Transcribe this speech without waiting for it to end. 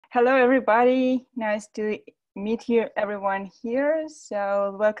Hello, everybody. Nice to meet everyone here.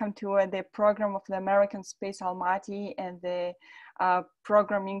 So welcome to the program of the American Space Almaty and the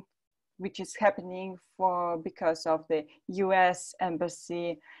programming which is happening because of the US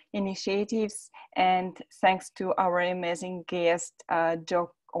Embassy initiatives. And thanks to our amazing guest,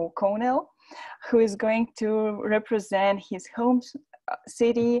 Joe O'Connell, who is going to represent his home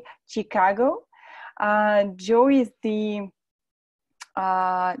city, Chicago. Joe is the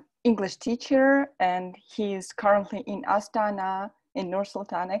English teacher, and he is currently in Astana, in Nur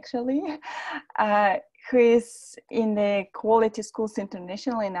Sultan actually, who is in the Quality Schools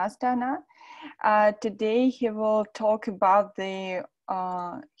International in Astana. Today he will talk about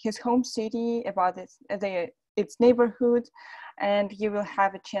his home city, about its neighborhood, and you will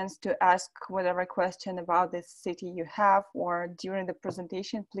have a chance to ask whatever question about this city you have, or during the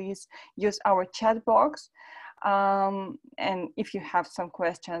presentation, please use our chat box. And if you have some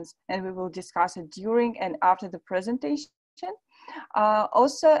questions, and we will discuss it during and after the presentation.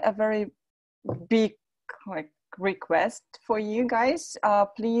 Also, a very big request for you guys,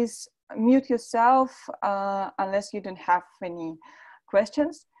 please mute yourself unless you don't have any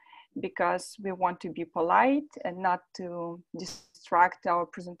questions, because we want to be polite and not to distract our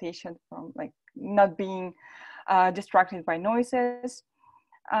presentation from not being distracted by noises.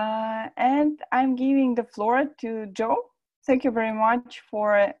 And I'm giving the floor to Joe. Thank you very much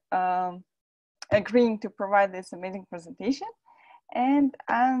for agreeing to provide this amazing presentation. And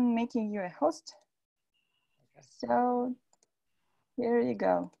I'm making you a host. Okay. So here you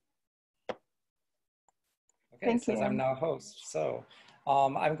go. Okay, it says I'm now host. So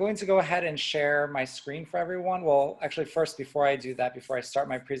I'm going to go ahead and share my screen for everyone. Well, actually first, before I do that, before I start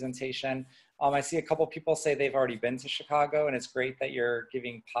my presentation, I see a couple people say they've already been to Chicago, and it's great that you're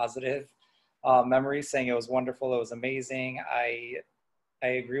giving positive memories, saying it was wonderful, it was amazing. I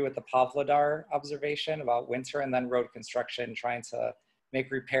agree with the Pavlodar observation about winter and then road construction, trying to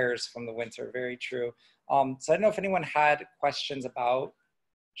make repairs from the winter, very true. So I don't know if anyone had questions about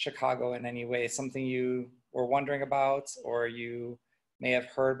Chicago in any way, something you were wondering about, or you may have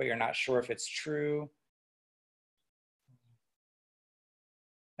heard, but you're not sure if it's true.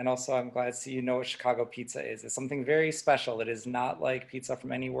 And also, I'm glad to see you know what Chicago pizza is. It's something very special. It is not like pizza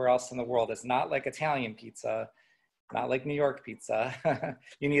from anywhere else in the world. It's not like Italian pizza, not like New York pizza.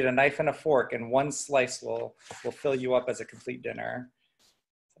 You need a knife and a fork, and one slice will fill you up as a complete dinner.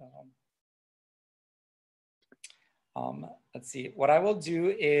 So, let's see, what I will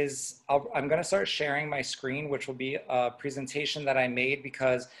do is I'm going to start sharing my screen, which will be a presentation that I made,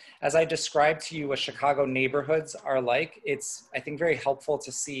 because as I described to you what Chicago neighborhoods are like, it's, I think, very helpful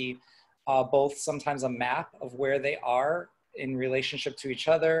to see both sometimes a map of where they are in relationship to each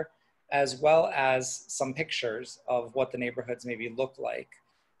other, as well as some pictures of what the neighborhoods maybe look like,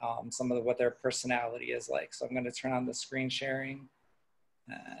 some of what their personality is like. So I'm going to turn on the screen sharing,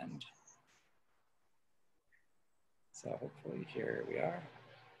 and so hopefully here we are.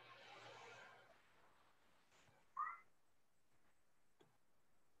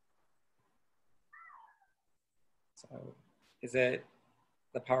 So is it,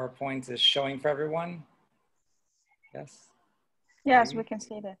 the PowerPoint is showing for everyone? Yes? Yes, maybe? We can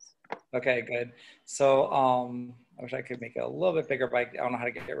see this. Okay, good. So I wish I could make it a little bit bigger, but I don't know how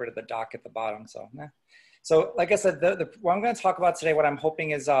to get rid of the dock at the bottom, so nah. So like I said, what I'm going to talk about today, what I'm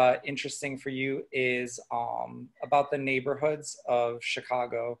hoping is interesting for you is about the neighborhoods of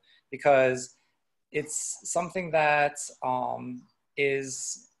Chicago, because it's something that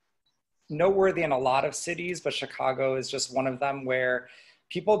is noteworthy in a lot of cities, but Chicago is just one of them, where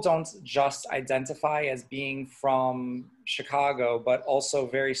people don't just identify as being from Chicago, but also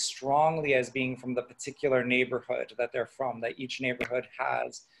very strongly as being from the particular neighborhood that they're from, that each neighborhood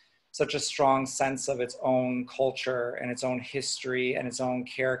has such a strong sense of its own culture and its own history and its own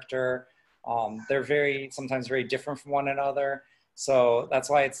character. They're sometimes very different from one another. So that's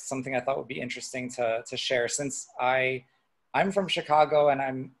why it's something I thought would be interesting to share. Since I'm from Chicago, and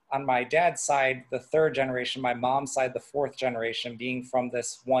I'm on my dad's side, the third generation, my mom's side, the fourth generation, being from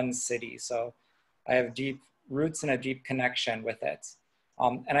this one city. So I have deep roots and a deep connection with it.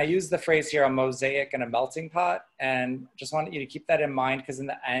 And I use the phrase here, a mosaic and a melting pot, and just wanted you to keep that in mind, because in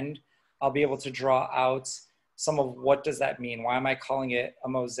the end, I'll be able to draw out some of what does that mean? Why am I calling it a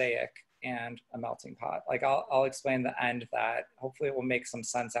mosaic and a melting pot? Like I'll explain the end that hopefully it will make some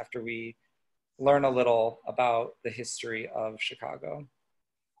sense after we learn a little about the history of Chicago.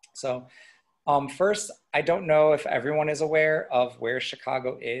 So first, I don't know if everyone is aware of where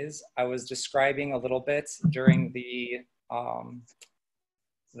Chicago is. I was describing a little bit during the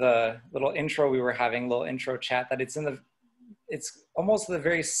little intro we were having, little intro chat, that it's it's almost the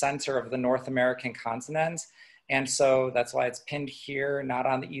very center of the North American continent. And so that's why it's pinned here, not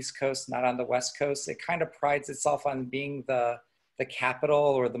on the East Coast, not on the West Coast. It kind of prides itself on being the capital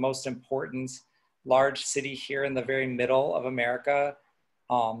or the most important large city here in the very middle of America,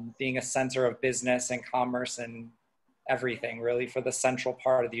 being a center of business and commerce and everything really for the central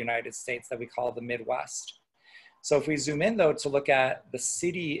part of the United States that we call the Midwest. So if we zoom in though to look at the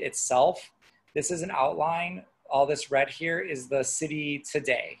city itself, this is an outline. All this red here is the city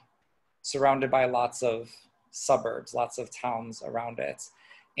today, surrounded by lots of suburbs, lots of towns around it.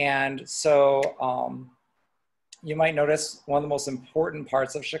 And so you might notice one of the most important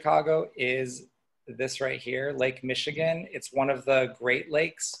parts of Chicago is this right here, Lake Michigan. It's one of the Great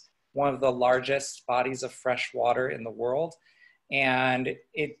Lakes, one of the largest bodies of fresh water in the world. And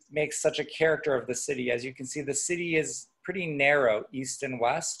it makes such a character of the city. As you can see, the city is pretty narrow east and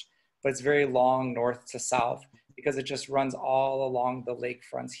west, but it's very long north to south because it just runs all along the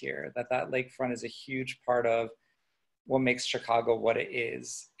lakefront here. That lakefront is a huge part of what makes Chicago what it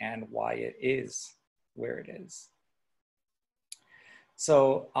is and why it is where it is.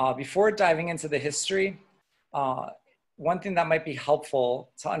 So before diving into the history, one thing that might be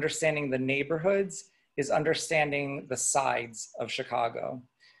helpful to understanding the neighborhoods is understanding the sides of Chicago.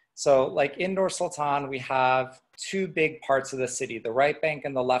 So like in Nur Sultan, we have two big parts of the city, the right bank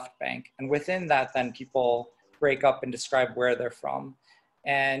and the left bank. And within that, then people break up and describe where they're from.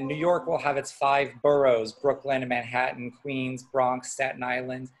 And New York will have its 5 boroughs, Brooklyn, Manhattan, Queens, Bronx, Staten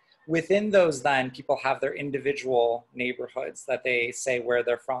Island. Within those then, people have their individual neighborhoods that they say where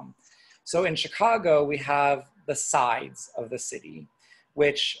they're from. So in Chicago, we have the sides of the city,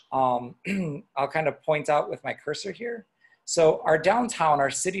 which I'll kind of point out with my cursor here. So our downtown, our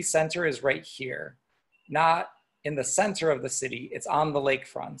city center is right here, not in the center of the city, it's on the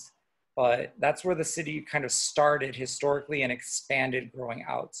lakefront. But that's where the city kind of started historically and expanded growing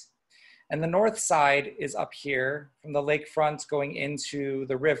out. And the north side is up here from the lakefront going into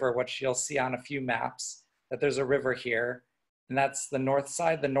the river, which you'll see on a few maps, that there's a river here. And that's the north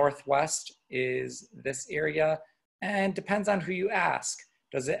side. The northwest is this area, and depends on who you ask.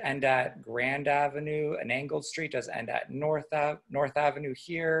 Does it end at Grand Avenue, an angled street? Does it end at North Avenue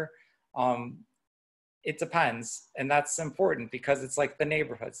here? It depends, and that's important because it's like the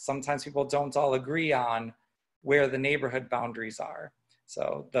neighborhoods. Sometimes people don't all agree on where the neighborhood boundaries are.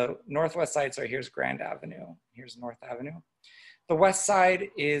 So the northwest side, so here's Grand Avenue, here's North Avenue. The west side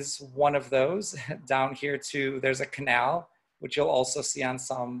is one of those. Down here too, there's a canal, which you'll also see on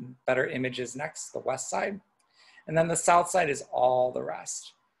some better images next, the west side. And then the south side is all the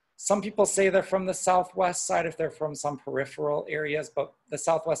rest. Some people say they're from the southwest side if they're from some peripheral areas, but the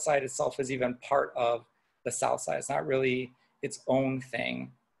southwest side itself is even part of the south side. It's not really its own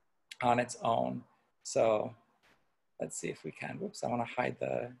thing on its own. So let's see if we can. Whoops, I want to hide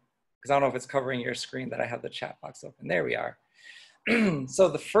because I don't know if it's covering your screen that I have the chat box open. There we are. So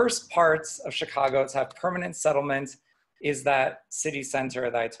the first parts of Chicago to have permanent settlement is that city center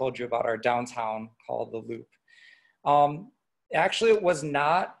that I told you about, our downtown called the Loop. Actually, it was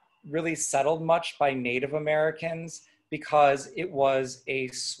not really settled much by Native Americans because it was a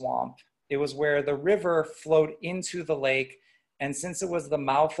swamp. It was where the river flowed into the lake. And since it was the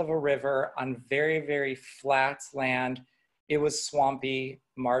mouth of a river on very, very flat land, it was swampy,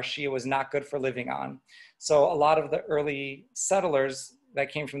 marshy. It was not good for living on. So a lot of the early settlers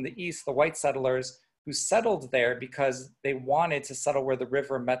that came from the east, the white settlers who settled there because they wanted to settle where the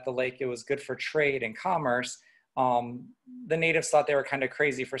river met the lake, it was good for trade and commerce. The natives thought they were kind of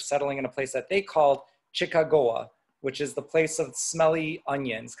crazy for settling in a place that they called Chicagoa, which is the place of smelly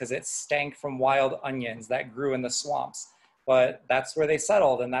onions because it stank from wild onions that grew in the swamps. But that's where they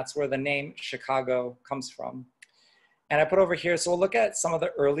settled, and that's where the name Chicago comes from. And I put over here, so we'll look at some of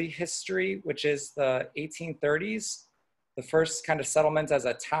the early history, which is the 1830s, the first kind of settlement as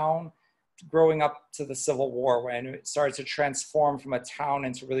a town, growing up to the Civil War when it started to transform from a town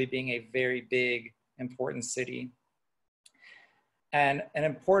into really being a very big, important city. And an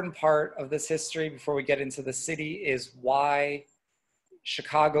important part of this history before we get into the city is why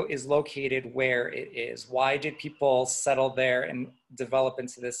Chicago is located where it is. Why did people settle there and develop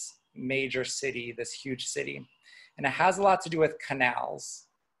into this major city, this huge city? And it has a lot to do with canals,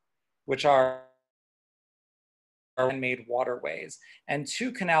 which are man-made waterways. And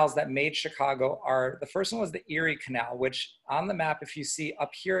 2 canals that made Chicago are, the first one was the Erie Canal, which on the map, if you see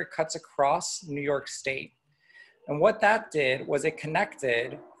up here, it cuts across New York State. And what that did was it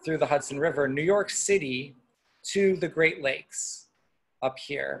connected through the Hudson River, New York City to the Great Lakes up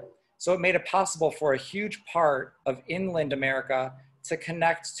here. So it made it possible for a huge part of inland America to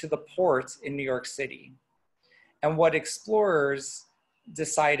connect to the ports in New York City. And what explorers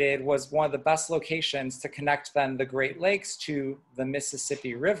decided was one of the best locations to connect then the Great Lakes to the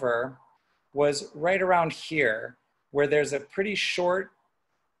Mississippi River was right around here, where there's a pretty short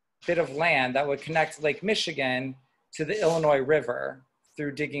bit of land that would connect Lake Michigan to the Illinois River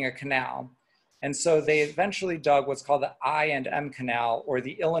through digging a canal. And so they eventually dug what's called the I&M Canal, or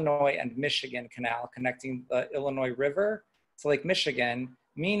the Illinois and Michigan Canal, connecting the Illinois River to Lake Michigan,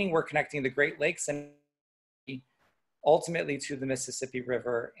 meaning we're connecting the Great Lakes and ultimately to the Mississippi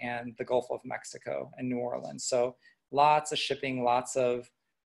River and the Gulf of Mexico and New Orleans. So lots of shipping, lots of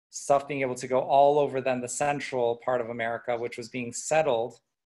stuff being able to go all over then the central part of America, which was being settled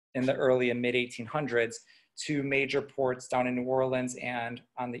in the early and mid 1800s to major ports down in New Orleans and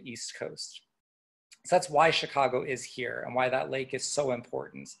on the East Coast. So that's why Chicago is here and why that lake is so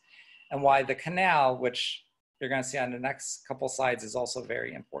important, and why the canal, which you're going to see on the next couple slides, is also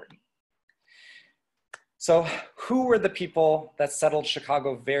very important. So who were the people that settled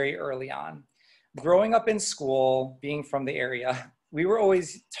Chicago very early on? Growing up in school, being from the area, we were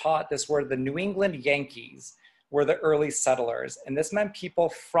always taught this word, the New England Yankees were the early settlers. And this meant people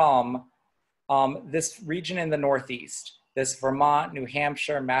from this region in the Northeast, this Vermont, New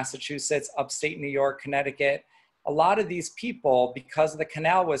Hampshire, Massachusetts, upstate New York, Connecticut. A lot of these people, because the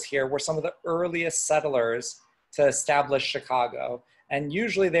canal was here, were some of the earliest settlers to establish Chicago. And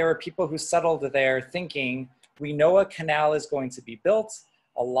usually they were people who settled there thinking, we know a canal is going to be built,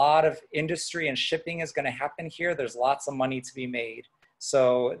 a lot of industry and shipping is going to happen here, there's lots of money to be made.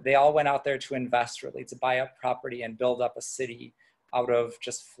 So they all went out there to invest, really, to buy up property and build up a city out of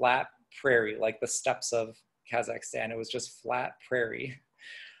just flat prairie, like the steppes of Kazakhstan. It was just flat prairie.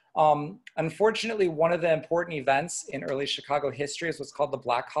 Unfortunately, one of the important events in early Chicago history is what's called the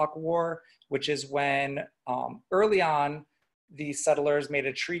Black Hawk War, which is when early on, the settlers made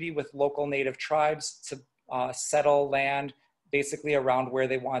a treaty with local native tribes to settle land basically around where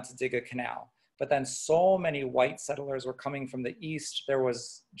they wanted to dig a canal. But then so many white settlers were coming from the east, there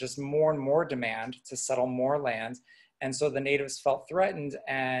was just more and more demand to settle more land. And so the natives felt threatened,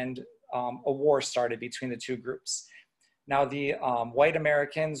 and a war started between the two groups. Now the white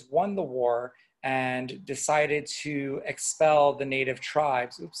Americans won the war and decided to expel the native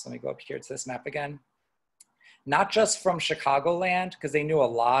tribes. Oops, let me go up here to this map again. Not just from Chicagoland, because they knew a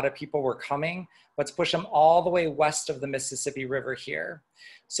lot of people were coming, but to push them all the way west of the Mississippi River here.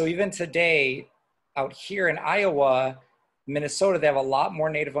 So even today, out here in Iowa, Minnesota, they have a lot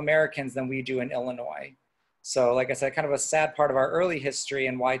more Native Americans than we do in Illinois. So like I said, kind of a sad part of our early history,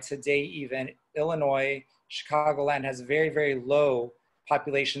 and why today even Illinois, Chicagoland has very, very low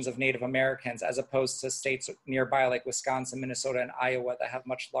populations of Native Americans, as opposed to states nearby like Wisconsin, Minnesota, and Iowa that have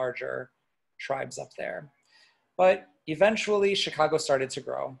much larger tribes up there. But eventually Chicago started to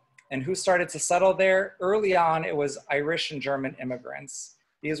grow. And who started to settle there? Early on, it was Irish and German immigrants.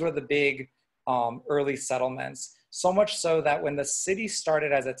 These were the big early settlements. So much so that when the city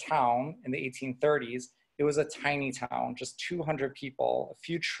started as a town in the 1830s, it was a tiny town, just 200 people, a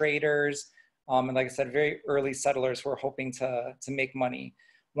few traders, and like I said, very early settlers who were hoping to make money.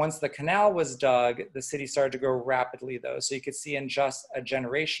 Once the canal was dug, the city started to grow rapidly though. So you could see in just a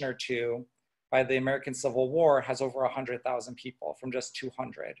generation or two, by the American Civil War, has over 100,000 people from just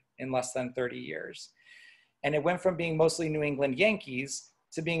 200 in less than 30 years. And it went from being mostly New England Yankees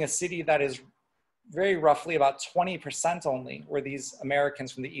to being a city that is very roughly about 20% only were these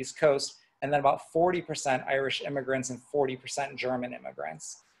Americans from the East Coast, and then about 40% Irish immigrants and 40% German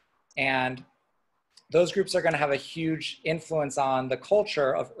immigrants. And those groups are going to have a huge influence on the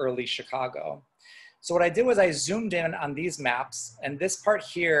culture of early Chicago. So what I did was I zoomed in on these maps, and this part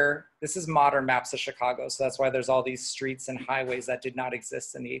here, this is modern maps of Chicago. So that's why there's all these streets and highways that did not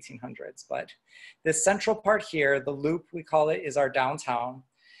exist in the 1800s. But this central part here, the loop we call it, is our downtown.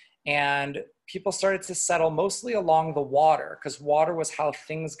 And people started to settle mostly along the water, because water was how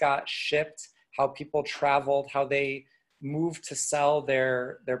things got shipped, how people traveled, how they moved to sell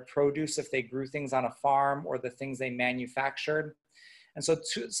their produce if they grew things on a farm, or the things they manufactured. And so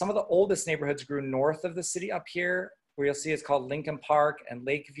some of the oldest neighborhoods grew north of the city up here, where you'll see it's called Lincoln Park and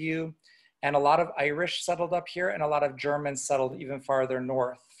Lakeview. And a lot of Irish settled up here, and a lot of Germans settled even farther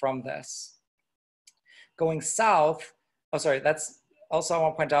north from this. Going south, oh sorry, that's also I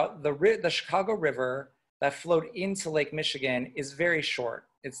want to point out, the Chicago River that flowed into Lake Michigan is very short.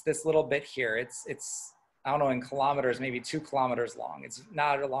 It's this little bit here. It's I don't know, in kilometers, maybe 2 kilometers long. It's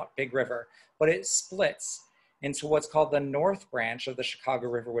not a big river, but it splits into what's called the North Branch of the Chicago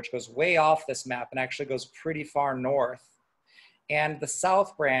River, which goes way off this map and actually goes pretty far north. And the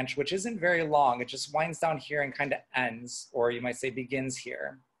South Branch, which isn't very long, it just winds down here and kind of ends, or you might say begins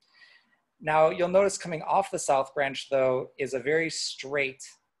here. Now you'll notice coming off the South Branch though is a very straight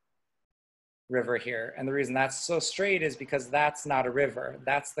river here. And the reason that's so straight is because that's not a river.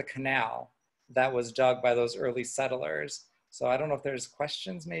 That's the canal that was dug by those early settlers. So I don't know if there's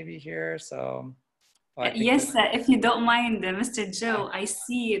questions maybe here. So I think Yes, if you don't mind, Mr. Joe, yeah. I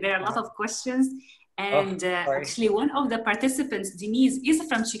see there are a lot of questions. Oh, And sorry. actually, one of the participants, Denise, is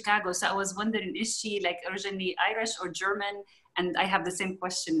from Chicago. So I was wondering, is she like originally Irish or German? And I have the same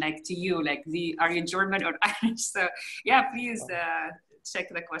question like to you, like are you German or Irish? So yeah, please check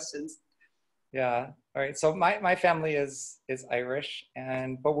the questions. Yeah. All right. So my family is Irish,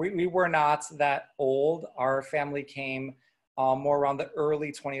 but we were not that old. Our family came more around the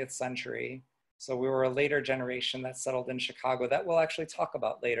early 20th century. So we were a later generation that settled in Chicago that we'll actually talk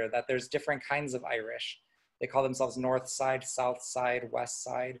about later, that there's different kinds of Irish. They call themselves North Side, South Side, West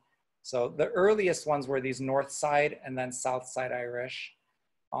Side. So the earliest ones were these North Side and then South Side Irish.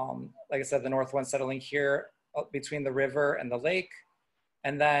 Like I said, the North one settling here between the river and the lake.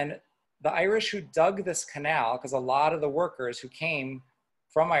 And then the Irish who dug this canal, because a lot of the workers who came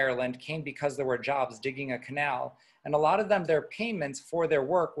from Ireland came because there were jobs digging a canal. And a lot of them, their payments for their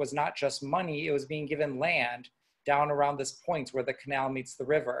work was not just money, it was being given land down around this point where the canal meets the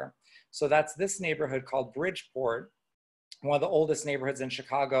river. So that's this neighborhood called Bridgeport, one of the oldest neighborhoods in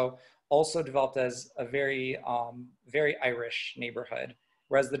Chicago, also developed as a very, very Irish neighborhood,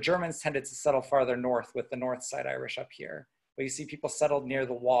 whereas the Germans tended to settle farther north with the North Side Irish up here. But you see people settled near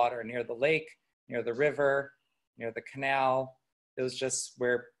the water, near the lake, near the river, near the canal. It was just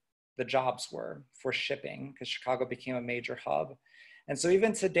where the jobs were for shipping, because Chicago became a major hub. And so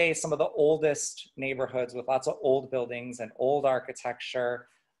even today, some of the oldest neighborhoods with lots of old buildings and old architecture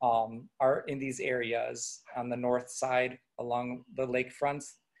are in these areas on the north side along the lakefront,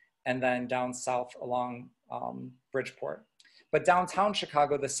 and then down south along Bridgeport. But downtown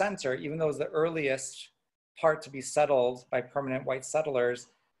Chicago, the center, even though it was the earliest part to be settled by permanent white settlers,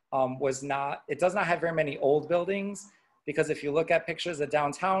 it does not have very many old buildings, because if you look at pictures of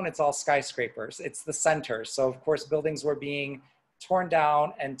downtown, it's all skyscrapers. It's the center. So of course, buildings were being torn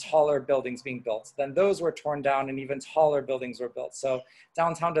down and taller buildings being built. Then those were torn down and even taller buildings were built. So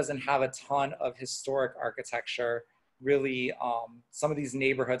downtown doesn't have a ton of historic architecture. Really, some of these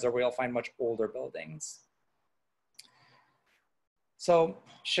neighborhoods are where you'll find much older buildings. So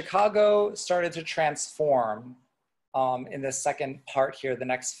Chicago started to transform in the second part here, the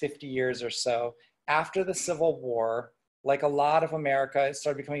next 50 years or so. After the Civil War, like a lot of America, it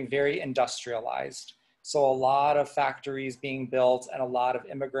started becoming very industrialized. So a lot of factories being built and a lot of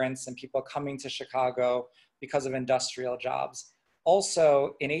immigrants and people coming to Chicago because of industrial jobs.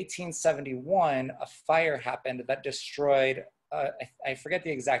 Also, in 1871, a fire happened that destroyed, I forget the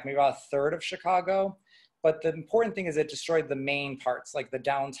exact, maybe about a third of Chicago. But the important thing is it destroyed the main parts, like the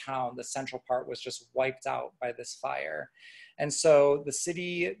downtown, the central part was just wiped out by this fire. And so the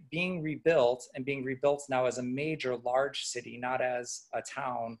city being rebuilt, and being rebuilt now as a major large city, not as a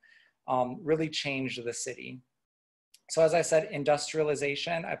town, really changed the city. So as I said,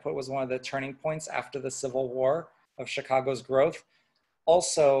 industrialization, I put was one of the turning points after the Civil War of Chicago's growth.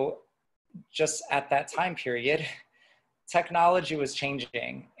 Also, just at that time period, technology was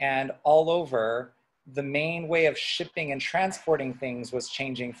changing, and all over, the main way of shipping and transporting things was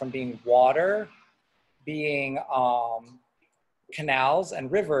changing from being water, being canals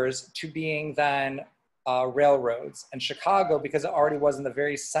and rivers, to being then railroads. And Chicago, because it already was in the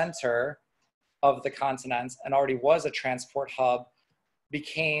very center of the continent and already was a transport hub,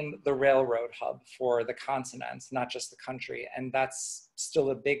 became the railroad hub for the continent, not just the country. And that's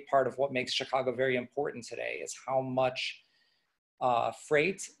still a big part of what makes Chicago very important today, is how much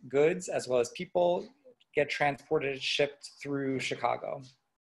freight, goods, as well as people get transported, shipped through Chicago.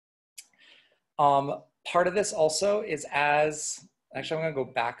 Part of this also is actually I'm gonna go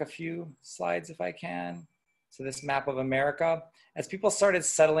back a few slides if I can, to this map of America. As people started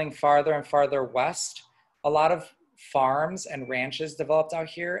settling farther and farther west, a lot of farms and ranches developed out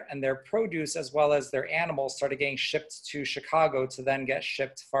here, and their produce as well as their animals started getting shipped to Chicago to then get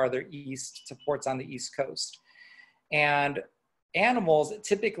shipped farther east to ports on the East Coast. And animals,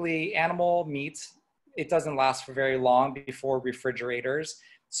 typically animal meat, it doesn't last for very long before refrigerators.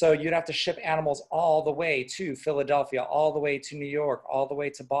 So you'd have to ship animals all the way to Philadelphia, all the way to New York, all the way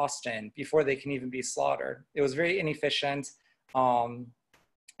to Boston before they can even be slaughtered. It was very inefficient.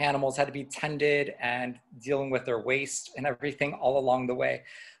 Animals had to be tended and dealing with their waste and everything all along the way.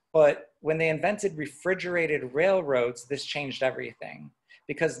 But when they invented refrigerated railroads, this changed everything.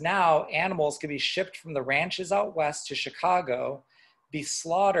 Because now animals could be shipped from the ranches out west to Chicago. be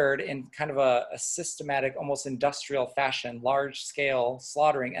slaughtered in kind of a systematic, almost industrial fashion, large scale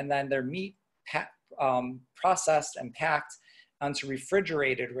slaughtering, and then their meat processed and packed onto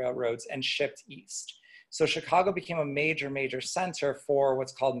refrigerated railroads and shipped east. So Chicago became a major center for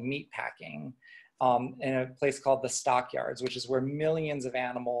what's called meat packing in a place called the stockyards, which is where millions of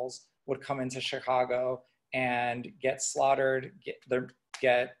animals would come into Chicago and get slaughtered,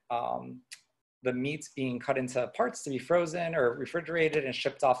 get the meats being cut into parts to be frozen or refrigerated and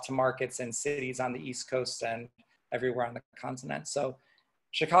shipped off to markets in cities on the East Coast and everywhere on the continent. So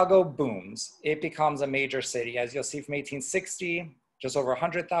Chicago booms. It becomes a major city. As you'll see from 1860, just over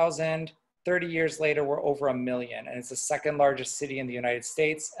 100,000. 30 years later, we're over 1 million. And it's the second largest city in the United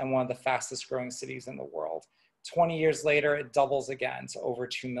States and one of the fastest growing cities in the world. 20 years later, it doubles again to over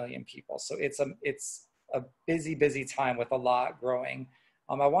 2 million people. So it's a busy time with a lot growing.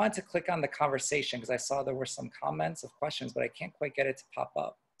 I wanted to click on the conversation because I saw there were some comments of questions, but I can't quite get it to pop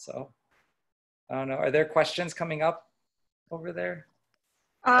up. So I don't know. Are there questions coming up over there?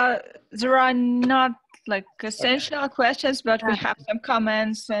 There are not like essential questions, but we have some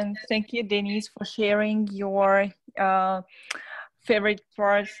comments. And thank you, Denise, for sharing your favorite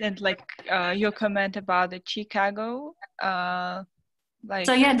parts and like your comment about the Chicago.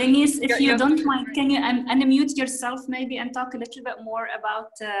 So yeah, Denise, if you don't mind, can you unmute yourself maybe and talk a little bit more about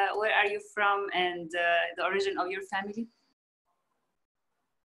where are you from and the origin of your family?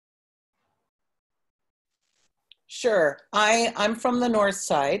 Sure. I'm from the north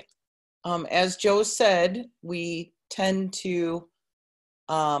side. As Joe said, we tend to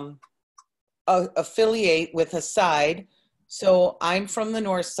affiliate with a side. So I'm from the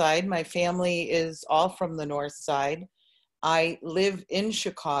north side. My family is all from the north side. I live in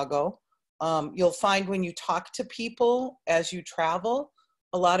Chicago. You'll find when you talk to people as you travel,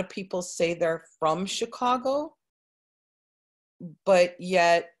 a lot of people say they're from Chicago, but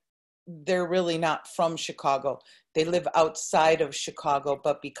yet they're really not from Chicago. They live outside of Chicago,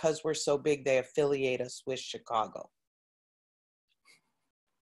 but because we're so big, they affiliate us with Chicago.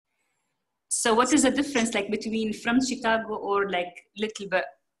 So what is the difference like between from Chicago or like little bit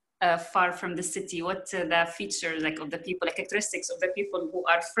far from the city? What the features like of the people, like characteristics of the people who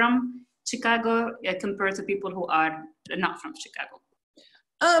are from Chicago compared to people who are not from Chicago?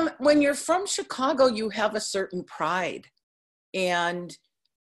 When you're from Chicago, you have a certain pride. And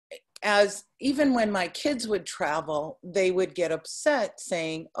as even when my kids would travel, they would get upset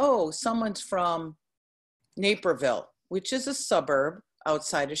saying, oh, someone's from Naperville, which is a suburb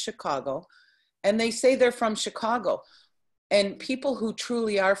outside of Chicago. And they say they're from Chicago. And people who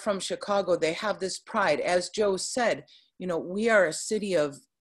truly are from Chicago, they have this pride. As Joe said, you know, we are a city of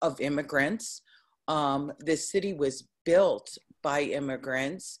immigrants. This city was built by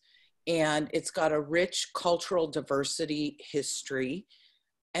immigrants, and it's got a rich cultural diversity history.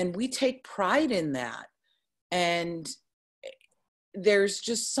 And we take pride in that. And there's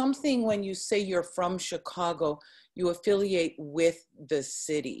just something when you say you're from Chicago, you affiliate with the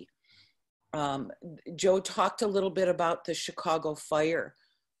city. Joe talked a little bit about the Chicago fire.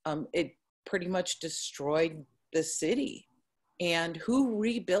 It pretty much destroyed the city. And who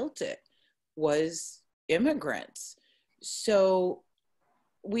rebuilt it was immigrants. So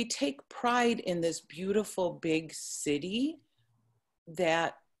we take pride in this beautiful big city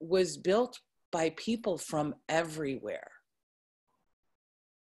that was built by people from everywhere.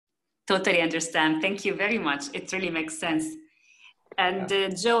 Totally understand. Thank you very much. It really makes sense. And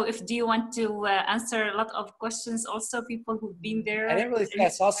Joe, do you want to answer a lot of questions also, people who've been there? I didn't really see, I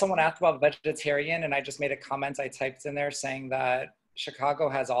saw someone ask about vegetarian and I just made a comment I typed in there saying that Chicago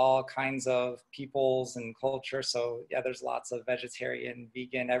has all kinds of peoples and culture. So yeah, there's lots of vegetarian,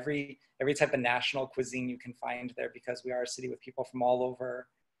 vegan, every type of national cuisine you can find there because we are a city with people from all over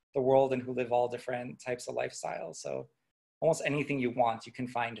the world and who live all different types of lifestyles. So almost anything you want, you can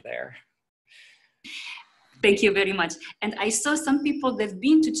find there. Thank you very much. And I saw some people that've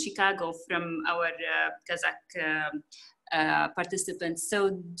been to Chicago from our Kazakh participants.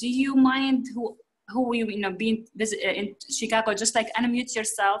 So do you mind who you been in Chicago? Just like unmute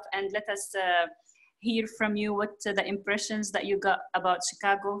yourself and let us hear from you what the impressions that you got about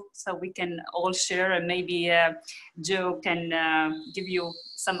Chicago, so we can all share, and maybe Joe can give you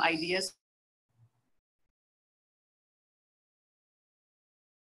some ideas.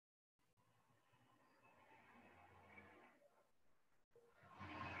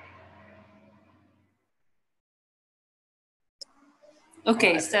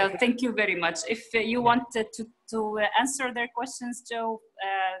 Okay, so thank you very much. If you wanted to answer their questions, Joe,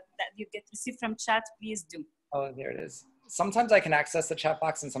 that you get received from chat, please do. Oh, there it is. Sometimes I can access the chat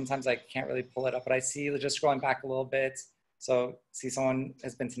box and sometimes I can't really pull it up, but I see, just scrolling back a little bit, So see, someone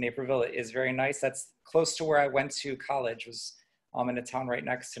has been to Naperville. It is very nice. That's close to where I went to college, was in a town right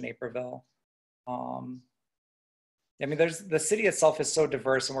next to Naperville. I mean, the city itself is so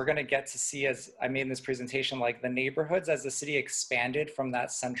diverse, and we're going to get to see, as I made in this presentation, like the neighborhoods as the city expanded from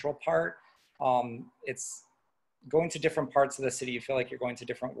that central part. It's going to different parts of the city. You feel like you're going to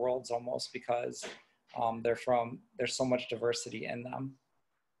different worlds almost, because there's so much diversity in them.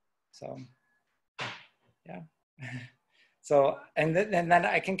 So, yeah. So, and then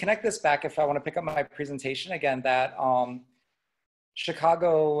I can connect this back if I want to pick up my presentation again, that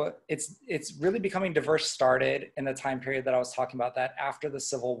Chicago, it's really becoming diverse started in the time period that I was talking about, that after the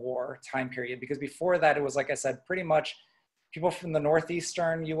Civil War time period, because before that, it was, like I said, pretty much people from the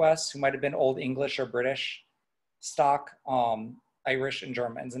northeastern US who might have been Old English or British stock, Irish and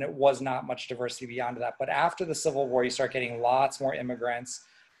Germans, and it was not much diversity beyond that. But after the Civil War, you start getting lots more immigrants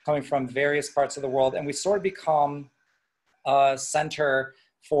coming from various parts of the world, and we sort of become a center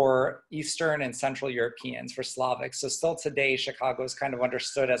for Eastern and Central Europeans, for Slavics. So still today, Chicago is kind of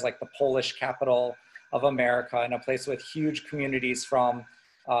understood as like the Polish capital of America, and a place with huge communities from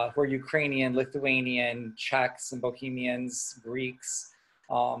who are Ukrainian, Lithuanian, Czechs and Bohemians, Greeks.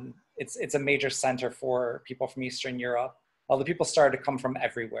 It's a major center for people from Eastern Europe. Although people started to come from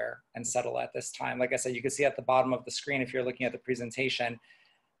everywhere and settle at this time. Like I said, you can see at the bottom of the screen, if you're looking at the presentation,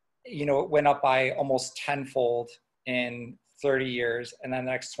 you know, it went up by almost tenfold in 30 years, and then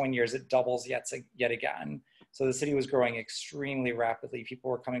the next 20 years it doubles yet again. So the city was growing extremely rapidly. People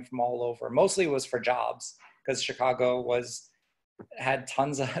were coming from all over. Mostly it was for jobs, because Chicago had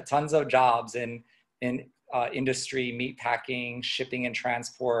tons of jobs in industry, meat packing, shipping and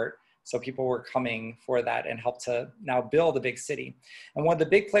transport. So people were coming for that and helped to now build a big city. And one of the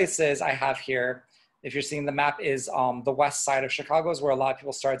big places I have here, if you're seeing the map, is the west side of Chicago, is where a lot of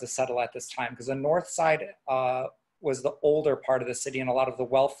people started to settle at this time, because the north side was the older part of the city, and a lot of the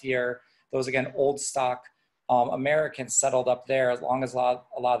wealthier, those again, old stock Americans settled up there, as long as a lot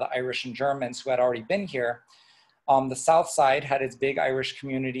of the Irish and Germans who had already been here. The south side had its big Irish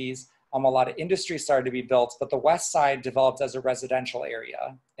communities. A lot of industry started to be built, but the west side developed as a residential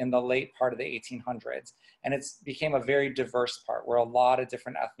area in the late part of the 1800s. And it became a very diverse part where a lot of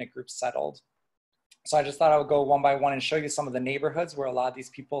different ethnic groups settled. So I just thought I would go one by one and show you some of the neighborhoods where a lot of these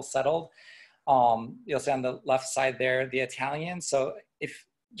people settled. You'll see on the left side there, the Italians. So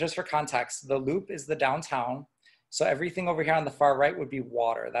just for context, the Loop is the downtown. So everything over here on the far right would be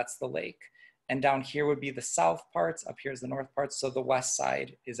water, that's the lake. And down here would be the south parts, up here is the north parts. So the west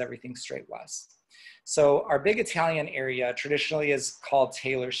side is everything straight west. So our big Italian area traditionally is called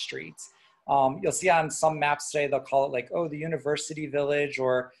Taylor Street. You'll see on some maps today, they'll call it like, oh, the University Village,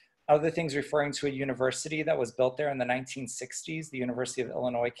 or other things referring to a university that was built there in the 1960s. The University of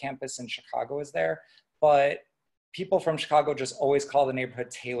Illinois campus in Chicago is there. But people from Chicago just always call the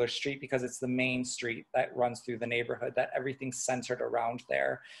neighborhood Taylor Street, because it's the main street that runs through the neighborhood, that everything's centered around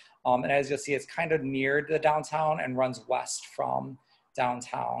there. And as you'll see, it's kind of near the downtown and runs west from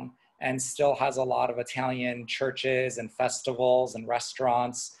downtown, and still has a lot of Italian churches and festivals and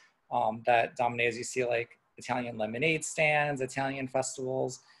restaurants that dominate, as you see, like Italian lemonade stands, Italian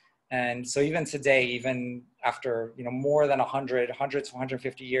festivals. And so even today, even after more than 100 to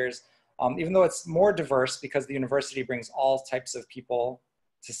 150 years, even though it's more diverse because the university brings all types of people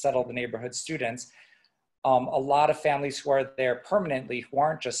to settle the neighborhood, students, a lot of families who are there permanently, who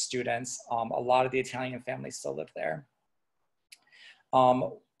aren't just students, a lot of the Italian families still live there.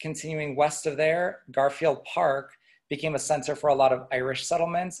 Continuing west of there, Garfield Park became a center for a lot of Irish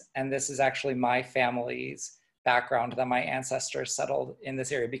settlements. And this is actually my family's background, that my ancestors settled in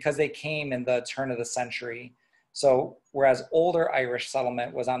this area because they came in the turn of the century. So whereas older Irish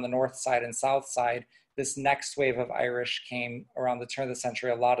settlement was on the north side and south side, this next wave of Irish came around the turn of the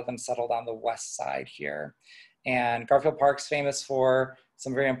century. A lot of them settled on the west side here. And Garfield Park's famous for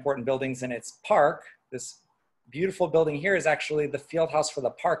some very important buildings in its park. This beautiful building here is actually the field house for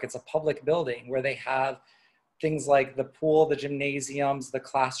the park. It's a public building where they have things like the pool, the gymnasiums, the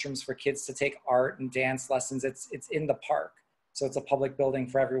classrooms for kids to take art and dance lessons. It's in the park. So it's a public building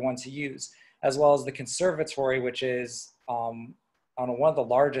for everyone to use, as well as the conservatory, which is one of the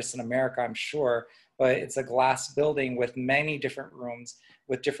largest in America, I'm sure, but it's a glass building with many different rooms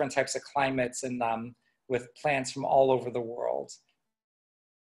with different types of climates in them, with plants from all over the world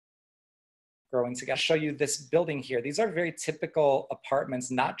growing together. I'll show you this building here. These are very typical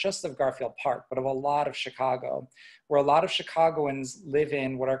apartments, not just of Garfield Park, but of a lot of Chicago, where a lot of Chicagoans live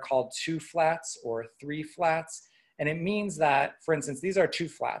in what are called 2 flats or 3 flats. And it means that, for instance, these are 2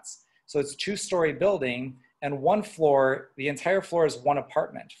 flats. So it's a 2-story building, and one floor, the entire floor is one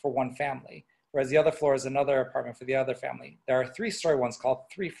apartment for one family. whereas the other floor is another apartment for the other family. There are 3-story ones called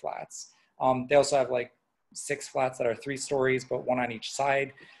 3 flats. They also have like 6 flats that are 3 stories, but 1 on each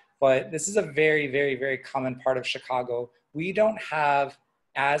side. But this is a very, very, very common part of Chicago. We don't have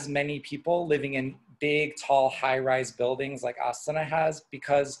as many people living in big, tall, high-rise buildings like Astana has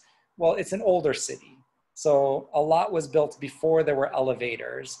because, well, it's an older city. So a lot was built before there were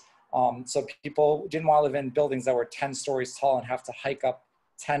elevators. So people didn't want to live in buildings that were 10 stories tall and have to hike up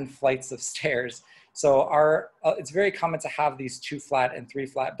 10 flights of stairs. So it's very common to have these 2-flat and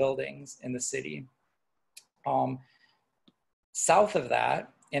 3-flat buildings in the city. South of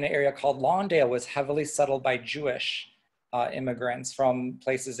that, in an area called Lawndale, was heavily settled by Jewish immigrants from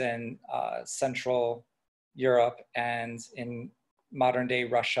places in Central Europe and in modern day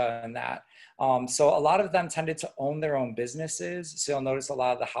Russia and that. So a lot of them tended to own their own businesses. So you'll notice a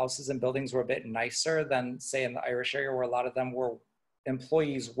lot of the houses and buildings were a bit nicer than, say, in the Irish area, where a lot of them were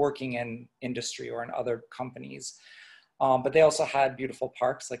employees working in industry or in other companies. But they also had beautiful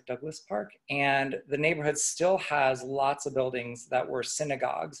parks like Douglas Park, and the neighborhood still has lots of buildings that were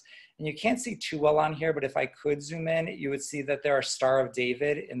synagogues. And you can't see too well on here, but if I could zoom in, you would see that there are Star of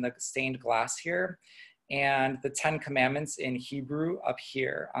David in the stained glass here, and the 10 Commandments in Hebrew up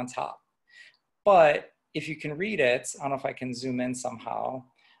here on top. But if you can read it, I don't know if I can zoom in somehow.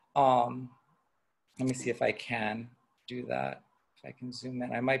 Let me see if I can do that. If I can zoom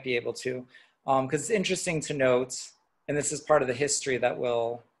in, I might be able to, because it's interesting to note, and this is part of the history that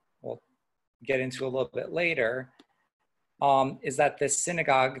we'll get into a little bit later, is that this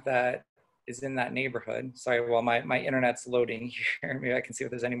synagogue that is in that neighborhood, sorry, well, my internet's loading here. Maybe I can see if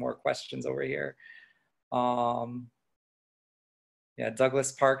there's any more questions over here. Yeah,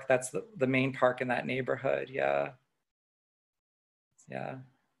 Douglas Park, that's the main park in that neighborhood, yeah.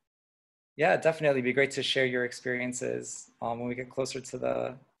 Yeah, definitely, it'd be great to share your experiences when we get closer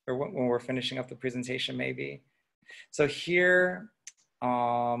to or when we're finishing up the presentation maybe. So here, I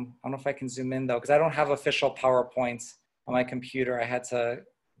don't know if I can zoom in though, because I don't have official PowerPoint on my computer. I had to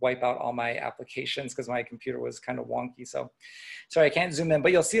wipe out all my applications because my computer was kind of wonky. So sorry, I can't zoom in,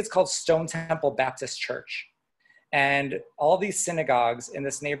 but you'll see it's called Stone Temple Baptist Church. And all these synagogues in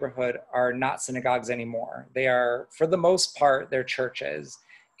this neighborhood are not synagogues anymore. They are, for the most part, they're churches.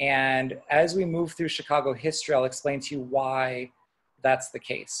 And as we move through Chicago history, I'll explain to you why that's the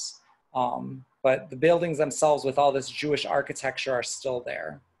case. But the buildings themselves with all this Jewish architecture are still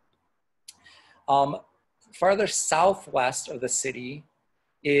there. Farther southwest of the city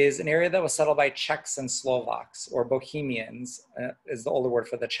is an area that was settled by Czechs and Slovaks, or Bohemians is the older word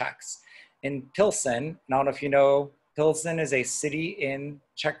for the Czechs. In Pilsen, I don't know if you know, Pilsen is a city in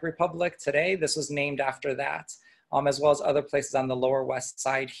Czech Republic today. This was named after that, as well as other places on the lower west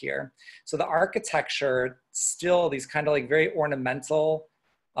side here. So the architecture, still these kind of like very ornamental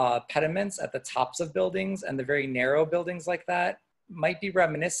pediments at the tops of buildings and the very narrow buildings like that might be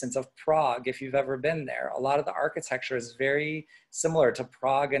reminiscent of Prague if you've ever been there. A lot of the architecture is very similar to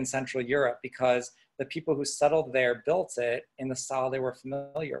Prague and Central Europe because the people who settled there built it in the style they were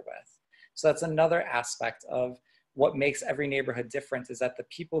familiar with. So that's another aspect of what makes every neighborhood different, is that the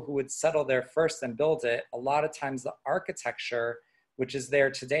people who would settle there first and build it, a lot of times the architecture, which is there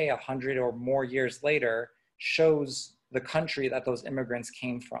today 100 or more years later, shows the country that those immigrants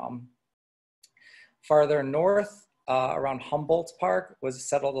came from. Farther north, around Humboldt Park, was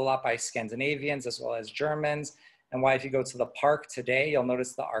settled a lot by Scandinavians as well as Germans. And why, if you go to the park today, you'll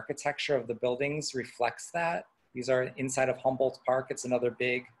notice the architecture of the buildings reflects that. These are inside of Humboldt Park. It's another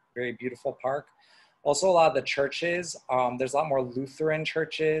big, very beautiful park. Also, a lot of the churches, there's a lot more Lutheran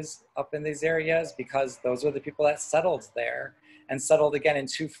churches up in these areas because those are the people that settled there and settled again in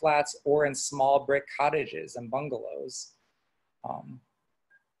 2 flats or in small brick cottages and bungalows.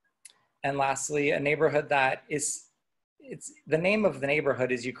 And lastly, a neighborhood that the name of the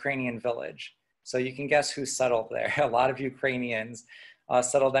neighborhood is Ukrainian Village. So you can guess who settled there. A lot of Ukrainians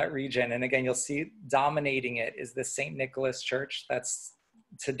settled that region. And again, you'll see dominating it is the St. Nicholas Church. That's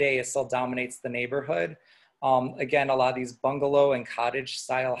today, it still dominates the neighborhood. Again, a lot of these bungalow and cottage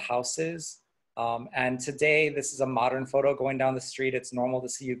style houses. And today, this is a modern photo going down the street. It's normal to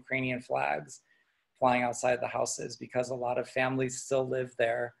see Ukrainian flags flying outside the houses because a lot of families still live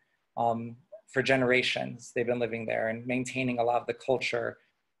there for generations. They've been living there and maintaining a lot of the culture,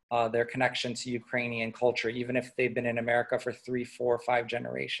 their connection to Ukrainian culture, even if they've been in America for 3, 4, 5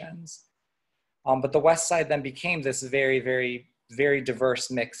 generations. But the West Side then became this very, very, very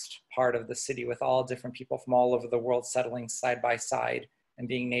diverse mixed part of the city with all different people from all over the world settling side by side and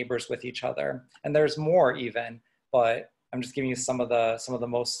being neighbors with each other. And there's more even, but I'm just giving you some of the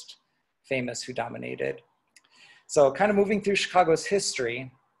most famous who dominated. So kind of moving through Chicago's history,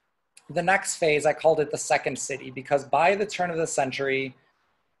 the next phase, I called it the second city, because by the turn of the century,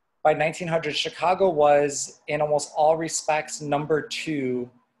 by 1900, Chicago was, in almost all respects, number 2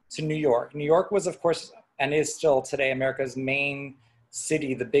 to New York. New York was, of course, and is still today, America's main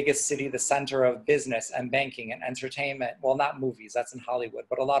city, the biggest city, the center of business and banking and entertainment. Well, not movies, that's in Hollywood,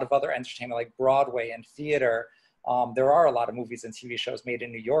 but a lot of other entertainment like Broadway and theater. There are a lot of movies and TV shows made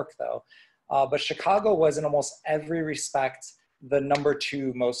in New York, though. But Chicago was, in almost every respect, the number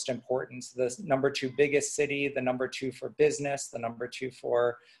 2 most important, the number 2 biggest city, the number 2 for business, the number 2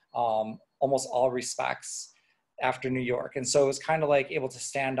 for almost all respects after New York. And so it was kind of like able to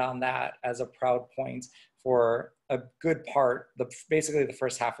stand on that as a proud point for a good part, basically the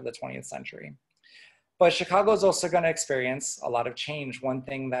first half of the 20th century. But Chicago is also going to experience a lot of change. One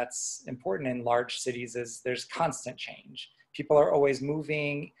thing that's important in large cities is there's constant change. People are always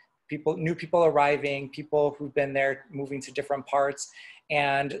moving, new people arriving, people who've been there moving to different parts.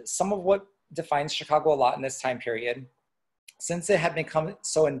 And some of what defines Chicago a lot in this time period, since it had become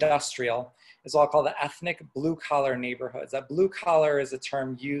so industrial, is what I'll call the ethnic blue-collar neighborhoods. That blue-collar is a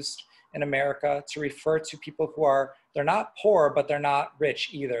term used in America to refer to people who are, they're not poor, but they're not rich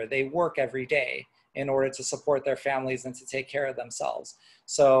either. They work every day in order to support their families and to take care of themselves.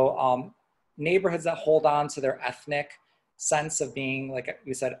 So neighborhoods that hold on to their ethnic sense of being, like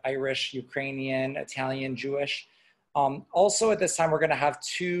we said, Irish, Ukrainian, Italian, Jewish. Also at this time, we're gonna have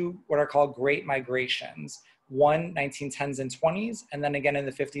 2 what are called great migrations. One, 1910s and 20s, and then again in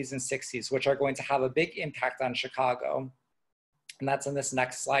the 50s and 60s, which are going to have a big impact on Chicago. And that's in this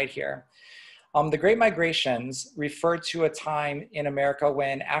next slide here. The Great Migrations refer to a time in America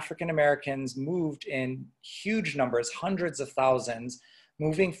when African Americans moved in huge numbers, hundreds of thousands,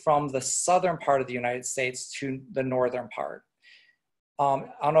 moving from the southern part of the United States to the northern part. I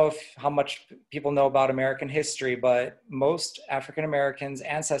don't know how much people know about American history, but most African Americans'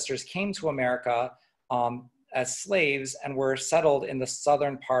 ancestors came to America as slaves and were settled in the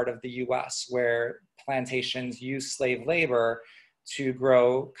southern part of the US, where plantations used slave labor to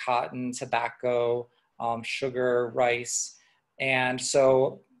grow cotton, tobacco, sugar, rice. And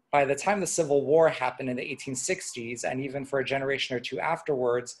so by the time the Civil War happened in the 1860s, and even for a generation or 2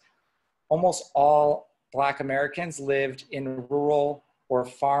 afterwards, almost all Black Americans lived in rural or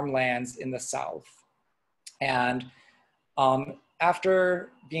farmlands in the South. And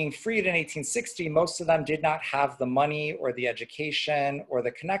after being freed in 1860, most of them did not have the money or the education or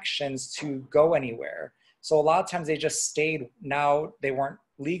the connections to go anywhere. So a lot of times they just stayed. Now they weren't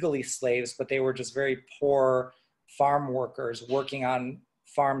legally slaves, but they were just very poor farm workers working on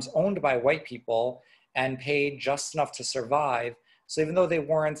farms owned by white people and paid just enough to survive. So even though they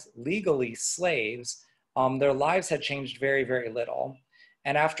weren't legally slaves, their lives had changed very, very little.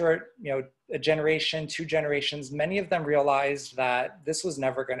 And after a generation, 2 generations, many of them realized that this was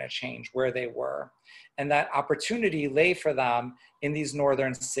never going to change where they were. And that opportunity lay for them in these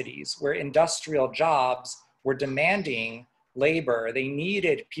northern cities where industrial jobs were demanding labor. They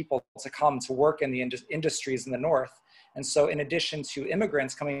needed people to come to work in the industries in the north. And so in addition to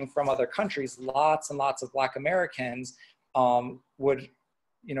immigrants coming from other countries, lots and lots of Black Americans would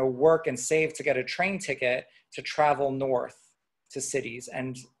work and save to get a train ticket to travel north to cities.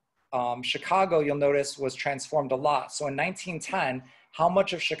 And Chicago, you'll notice, was transformed a lot. So in 1910, how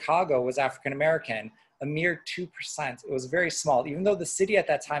much of Chicago was African American? A mere 2%. It was very small. Even though the city at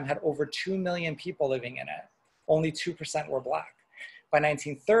that time had over 2 million people living in it, only 2% were Black. By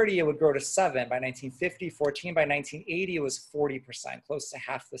 1930, it would grow to 7. By 1950, 14. By 1980, it was 40%, close to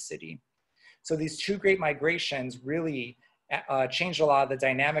half the city. So these 2 great migrations really changed a lot of the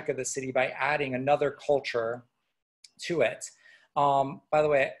dynamic of the city by adding another culture to it. By the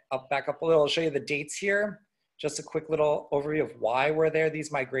way, I'll back up a little. I'll show you the dates here. Just a quick little overview of why were there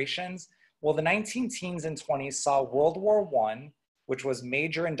these migrations. Well, the 19-teens and 20s saw World War I, which was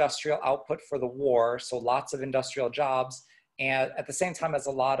major industrial output for the war, so lots of industrial jobs, and at the same time as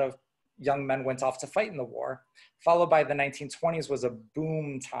a lot of young men went off to fight in the war. Followed by the 1920s was a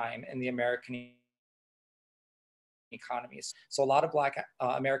boom time in the American economies. So a lot of Black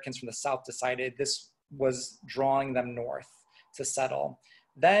Americans from the South decided this was drawing them north to settle.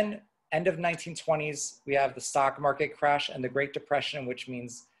 Then end of 1920s, we have the stock market crash and the Great Depression, which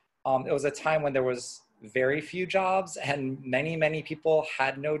means it was a time when there was very few jobs and many, many people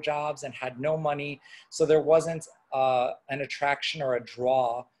had no jobs and had no money. So there wasn't an attraction or a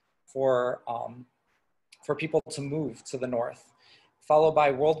draw for people to move to the north. Followed by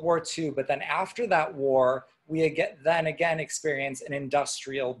World War II. But then after that war, we then again experienced an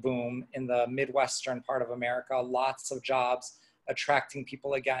industrial boom in the Midwestern part of America, lots of jobs attracting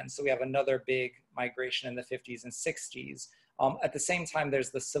people again. So we have another big migration in the 50s and 60s At the same time,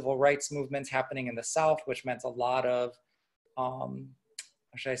 there's the civil rights movements happening in the South, which meant a lot of, what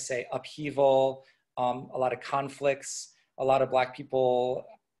should I say, upheaval, a lot of conflicts, a lot of Black people,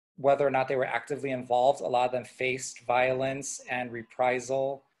 whether or not they were actively involved, a lot of them faced violence and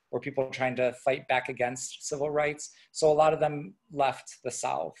reprisal, or people trying to fight back against civil rights. So a lot of them left the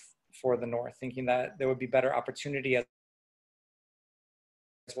South for the North, thinking that there would be better opportunity as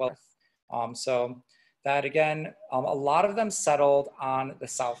well. So that again, a lot of them settled on the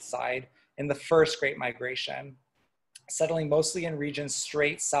South side in the first Great Migration, settling mostly in regions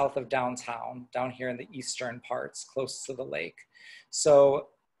straight south of downtown, down here in the eastern parts, close to the lake. So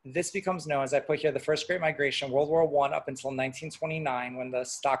this becomes known, as I put here, the first Great Migration, World War I up until 1929, when the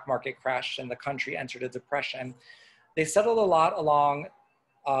stock market crashed and the country entered a depression. They settled a lot along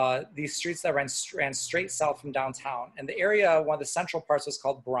these streets that ran straight south from downtown. And the area, one of the central parts, was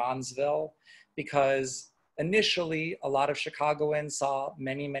called Bronzeville, because initially a lot of Chicagoans saw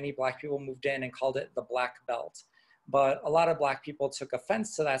many, many Black people moved in and called it the Black Belt. But a lot of Black people took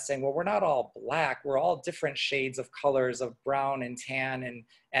offense to that, saying, well, we're not all Black, we're all different shades of colors of brown and tan,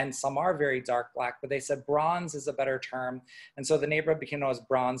 and some are very dark Black, but they said bronze is a better term. And so the neighborhood became known as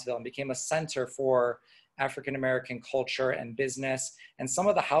Bronzeville and became a center for African-American culture and business. And some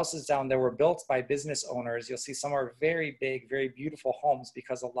of the houses down there were built by business owners. You'll see some are very big, very beautiful homes,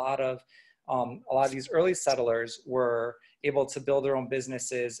 because a lot of these early settlers were able to build their own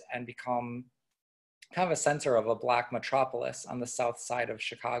businesses and become kind of a center of a Black metropolis on the south side of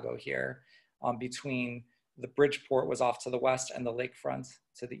Chicago here, between the Bridgeport was off to the west and the lakefront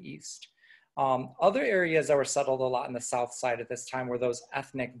to the east. Other areas that were settled a lot in the south side at this time were those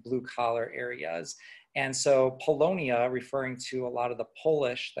ethnic blue-collar areas. And so Polonia, referring to a lot of the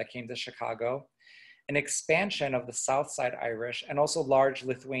Polish that came to Chicago, an expansion of the south side Irish, and also large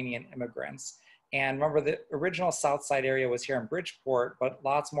Lithuanian immigrants. And remember, the original south side area was here in Bridgeport, but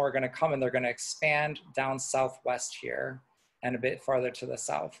lots more are going to come, and they're going to expand down southwest here and a bit farther to the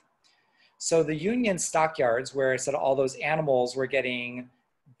south. So the Union stockyards, where I said all those animals were getting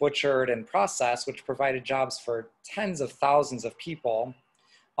butchered and processed, which provided jobs for tens of thousands of people,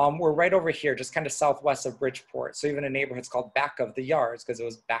 were right over here, just kind of southwest of Bridgeport. So even a neighborhood's called back of the yards, because it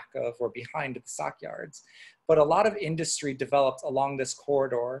was back of or behind the stockyards. But a lot of industry developed along this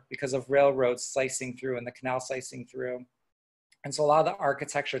corridor because of railroads slicing through and the canal slicing through. And so a lot of the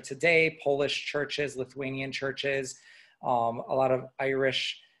architecture today, Polish churches, Lithuanian churches, a lot of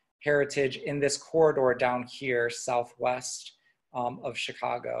Irish heritage in this corridor down here, southwest of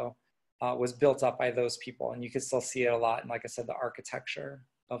Chicago, was built up by those people. And you can still see it a lot. And like I said, the architecture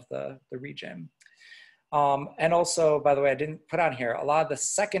of the region. And also, by the way, I didn't put on here, a lot of the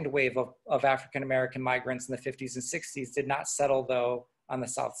second wave of African-American migrants in the 50s and 60s did not settle, though, on the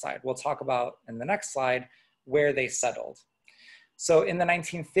south side. We'll talk about in the next slide where they settled. So in the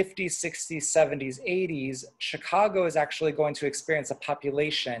 1950s, 60s, 70s, 80s, Chicago is actually going to experience a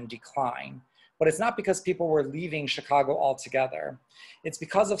population decline. But it's not because people were leaving Chicago altogether. It's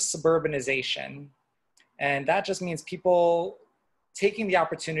because of suburbanization. And that just means people taking the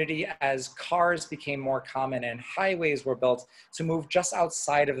opportunity as cars became more common and highways were built to move just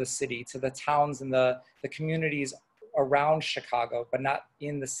outside of the city to the towns and the communities around Chicago, but not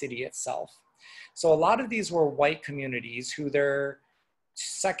in the city itself. So a lot of these were white communities who their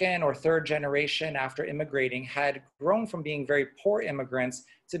second or third generation after immigrating had grown from being very poor immigrants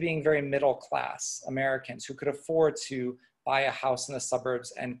to being very middle class Americans who could afford to buy a house in the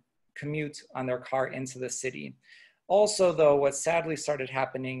suburbs and commute on their car into the city. Also, though, what sadly started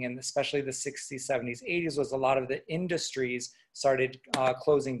happening in especially the 60s, 70s, 80s was a lot of the industries started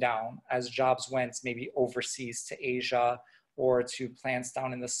closing down as jobs went maybe overseas to Asia or to plants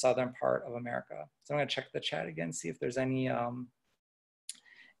down in the southern part of America. So I'm going to check the chat again, see if there's any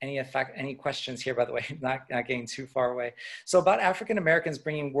questions here, by the way, not getting too far away. So about African Americans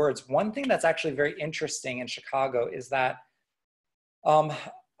bringing words, one thing that's actually very interesting in Chicago is that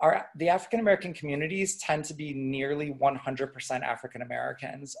the African-American communities tend to be nearly 100%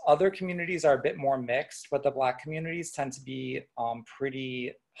 African-Americans. Other communities are a bit more mixed, but the Black communities tend to be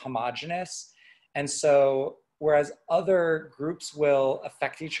pretty homogenous. And so, whereas other groups will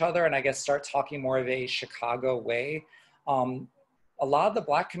affect each other and I guess start talking more of a Chicago way, a lot of the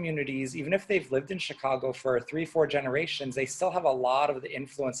Black communities, even if they've lived in Chicago for 3-4 generations, they still have a lot of the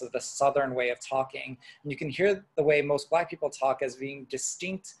influence of the Southern way of talking. And you can hear the way most Black people talk as being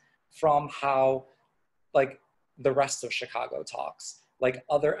distinct from how like the rest of Chicago talks. Like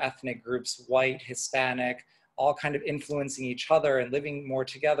other ethnic groups, white, Hispanic, all kind of influencing each other and living more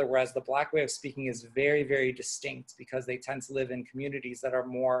together, whereas the Black way of speaking is very, very distinct because they tend to live in communities that are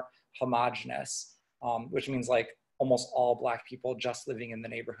more homogenous, which means like almost all Black people just living in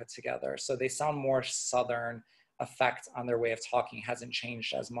the neighborhood together. So they sound more Southern. Effect on their way of talking hasn't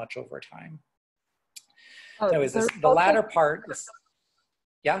changed as much over time. Anyways, the latter part is,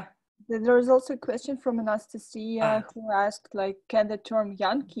 yeah? There is also a question from Anastasia who asked, like, can the term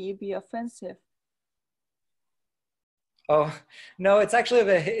Yankee be offensive? Oh, no, it's actually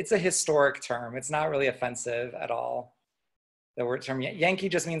it's a historic term. It's not really offensive at all. The word term Yankee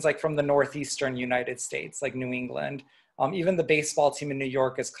just means like from the northeastern United States, like New England. Even the baseball team in New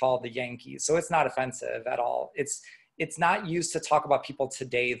York is called the Yankees. So it's not offensive at all. It's not used to talk about people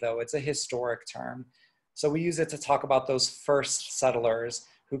today, though. It's a historic term. So we use it to talk about those first settlers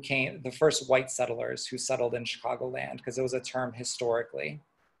who came, the first white settlers who settled in Chicagoland, because it was a term historically.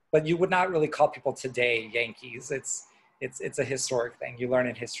 But you would not really call people today Yankees. It's a historic thing. You learn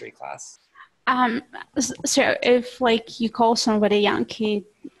in history class. So if like you call somebody Yankee,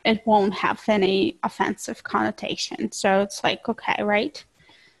 it won't have any offensive connotation. So it's like, okay, right?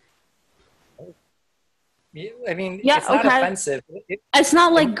 I mean, yeah, it's not offensive. It's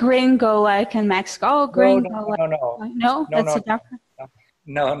not like gringo like in Mexico. Oh, gringo. No, that's a different.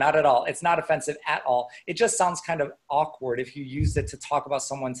 No, not at all. It's not offensive at all. It just sounds kind of awkward if you used it to talk about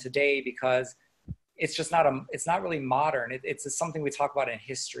someone today, because it's just not it's not really modern. It's something we talk about in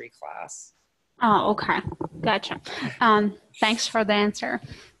history class. Oh, okay. Gotcha. Thanks for the answer.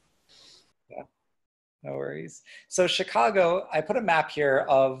 Yeah, no worries. So Chicago, I put a map here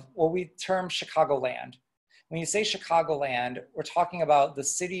of what we term Chicagoland. When you say Chicagoland, we're talking about the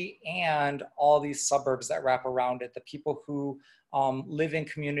city and all these suburbs that wrap around it, the people who live in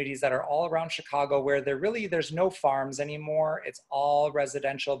communities that are all around Chicago, where there's no farms anymore. It's all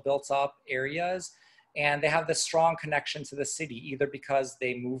residential built up areas. And they have this strong connection to the city, either because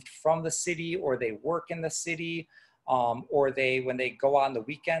they moved from the city or they work in the city, or when they go on the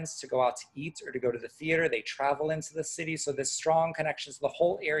weekends to go out to eat or to go to the theater, they travel into the city. So this strong connection to the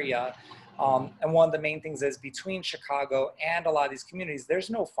whole area. And one of the main things is between Chicago and a lot of these communities, there's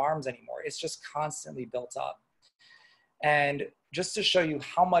no farms anymore. It's just constantly built up. And just to show you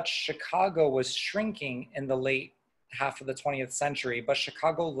how much Chicago was shrinking in the late half of the 20th century, but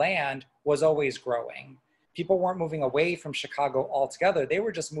Chicagoland was always growing. People weren't moving away from Chicago altogether. They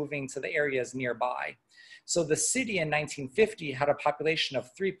were just moving to the areas nearby. So the city in 1950 had a population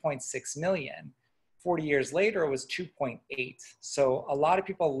of 3.6 million. 40 years later, it was 2.8. So a lot of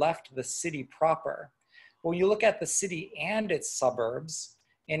people left the city proper. When you look at the city and its suburbs,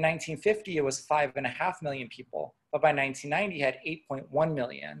 in 1950, it was 5.5 million people, but by 1990, it had 8.1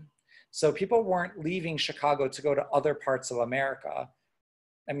 million. So people weren't leaving Chicago to go to other parts of America.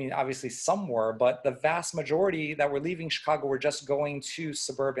 I mean, obviously some were, but the vast majority that were leaving Chicago were just going to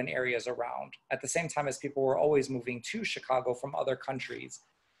suburban areas around, at the same time as people were always moving to Chicago from other countries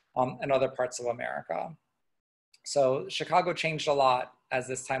and other parts of America. So Chicago changed a lot as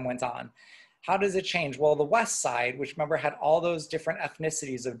this time went on. How does it change? Well, the West Side, which remember had all those different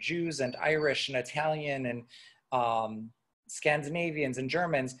ethnicities of Jews and Irish and Italian and Scandinavians and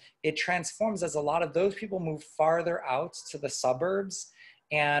Germans, it transforms as a lot of those people move farther out to the suburbs,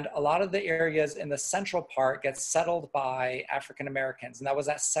 and a lot of the areas in the central part get settled by African Americans. And that was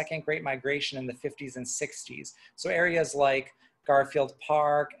that second great migration in the 50s and 60s. So areas like Garfield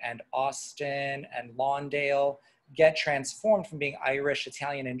Park and Austin and Lawndale get transformed from being Irish,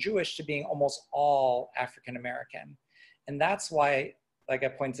 Italian, and Jewish to being almost all African American. And that's why, like I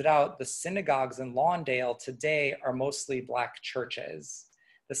pointed out, the synagogues in Lawndale today are mostly Black churches.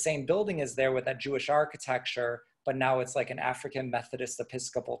 The same building is there with that Jewish architecture, but now it's like an African Methodist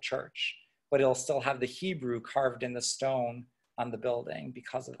Episcopal church, but it'll still have the Hebrew carved in the stone on the building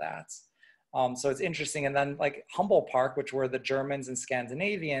because of that. So it's interesting. And then like Humboldt Park, which were the Germans and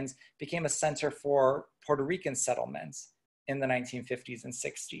Scandinavians, became a center for Puerto Rican settlements in the 1950s and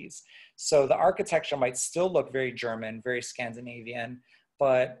 60s. So the architecture might still look very German, very Scandinavian,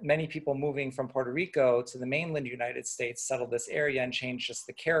 but many people moving from Puerto Rico to the mainland United States settled this area and changed just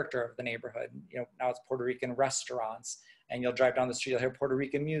the character of the neighborhood. You know, now it's Puerto Rican restaurants, and you'll drive down the street, you'll hear Puerto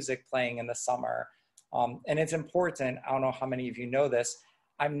Rican music playing in the summer. And it's important, I don't know how many of you know this,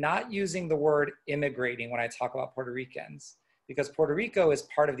 I'm not using the word immigrating when I talk about Puerto Ricans, because Puerto Rico is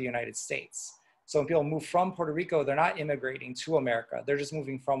part of the United States. So when people move from Puerto Rico, they're not immigrating to America. They're just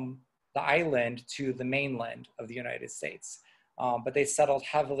moving from the island to the mainland of the United States. But they settled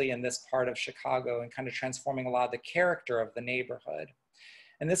heavily in this part of Chicago and kind of transforming a lot of the character of the neighborhood.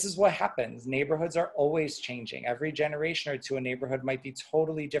 And this is what happens. Neighborhoods are always changing. Every generation or two, a neighborhood might be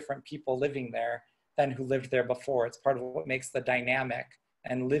totally different people living there than who lived there before. It's part of what makes the dynamic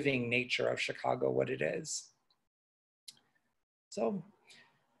and living nature of Chicago what it is. So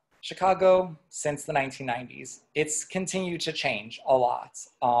Chicago, since the 1990s, it's continued to change a lot.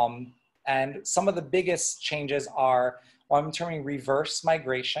 And some of the biggest changes are what I'm terming reverse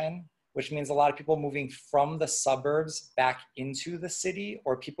migration, which means a lot of people moving from the suburbs back into the city,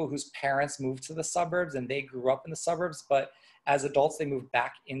 or people whose parents moved to the suburbs and they grew up in the suburbs, but as adults, they moved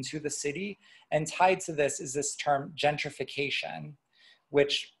back into the city. And tied to this is this term gentrification,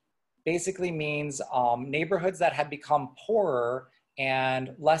 which basically means neighborhoods that had become poorer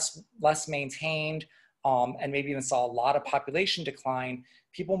and less maintained, and maybe even saw a lot of population decline,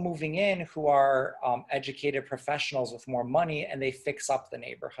 people moving in who are educated professionals with more money, and they fix up the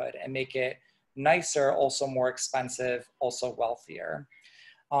neighborhood and make it nicer, also more expensive, also wealthier.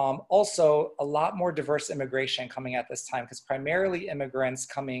 Also, a lot more diverse immigration coming at this time, because primarily immigrants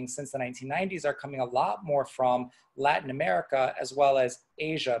coming since the 1990s are coming a lot more from Latin America as well as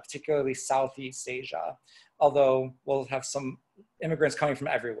Asia, particularly Southeast Asia, although we'll have some immigrants coming from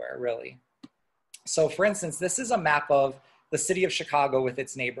everywhere, really. So for instance, this is a map of the city of Chicago with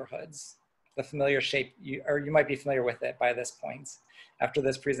its neighborhoods, the familiar shape, you might be familiar with it by this point after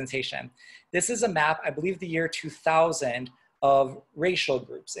this presentation. This is a map, I believe the year 2000, of racial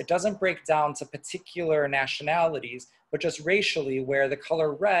groups. It doesn't break down to particular nationalities, but just racially, where the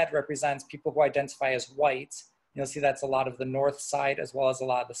color red represents people who identify as white. You'll see that's a lot of the north side as well as a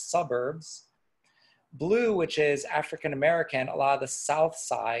lot of the suburbs. Blue, which is African-American, a lot of the south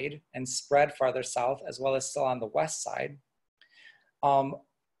side and spread farther south, as well as still on the west side.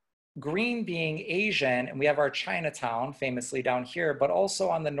 Green being Asian, and we have our Chinatown famously down here, but also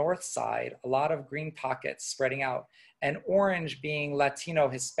on the north side, a lot of green pockets spreading out. And orange being Latino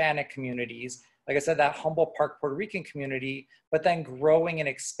Hispanic communities, like I said, that Humboldt Park Puerto Rican community, but then growing and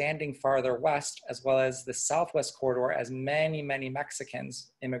expanding farther west, as well as the Southwest corridor, as many, many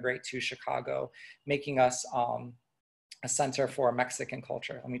Mexicans immigrate to Chicago, making us a center for Mexican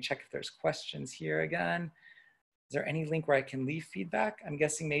culture. Let me check if there's questions here again. Is there any link where I can leave feedback? I'm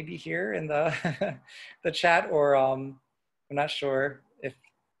guessing maybe here in the, the chat, or I'm not sure if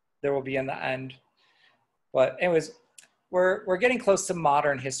there will be in the end. But anyways, we're getting close to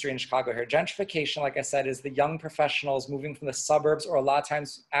modern history in Chicago here. Gentrification, like I said, is the young professionals moving from the suburbs, or a lot of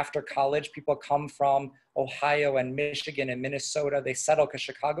times after college, people come from Ohio and Michigan and Minnesota. They settle because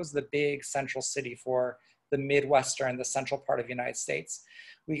Chicago's the big central city for the Midwestern, the central part of the United States.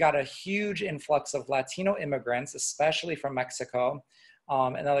 We got a huge influx of Latino immigrants, especially from Mexico.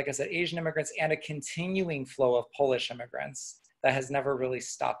 And then, like I said, Asian immigrants, and a continuing flow of Polish immigrants that has never really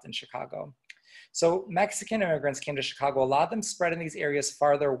stopped in Chicago. So Mexican immigrants came to Chicago. A lot of them spread in these areas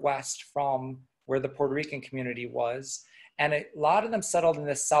farther west from where the Puerto Rican community was. And a lot of them settled in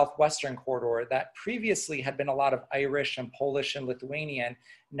this southwestern corridor that previously had been a lot of Irish and Polish and Lithuanian,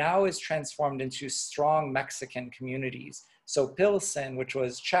 now is transformed into strong Mexican communities. So Pilsen, which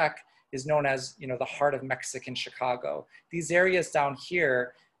was Czech, is known as, you know, the heart of Mexican Chicago. These areas down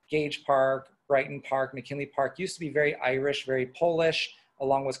here, Gage Park, Brighton Park, McKinley Park, used to be very Irish, very Polish.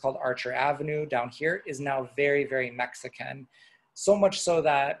 Along what's called Archer Avenue down here is now very, very Mexican. So much so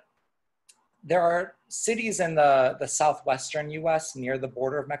that there are cities in the southwestern US near the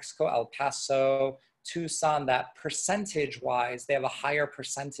border of Mexico, El Paso, Tucson, that percentage-wise, they have a higher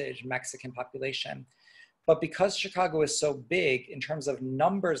percentage Mexican population. But because Chicago is so big in terms of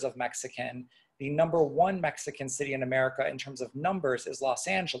numbers of Mexican, the #1 Mexican city in America in terms of numbers is Los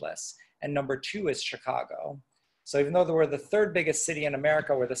Angeles, and #2 is Chicago. So even though we're the 3rd biggest city in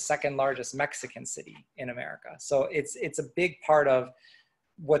America, we're the 2nd largest Mexican city in America. So it's a big part of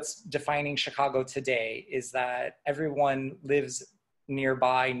what's defining Chicago today, is that everyone lives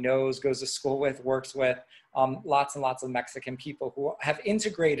nearby, knows, goes to school with, works with lots and lots of Mexican people who have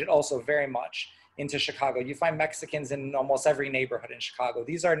integrated also very much into Chicago. You find Mexicans in almost every neighborhood in Chicago.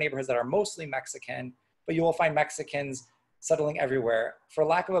 These are neighborhoods that are mostly Mexican, but you will find Mexicans settling everywhere. For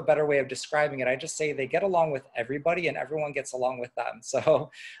lack of a better way of describing it, I just say they get along with everybody and everyone gets along with them.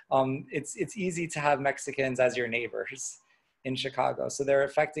 So it's easy to have Mexicans as your neighbors in Chicago. So they're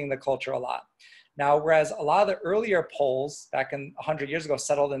affecting the culture a lot. Now, whereas a lot of the earlier Poles back in 100 years ago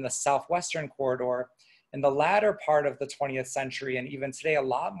settled in the southwestern corridor, in the latter part of the 20th century, and even today, a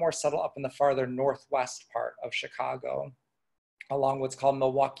lot more settle up in the farther northwest part of Chicago, along what's called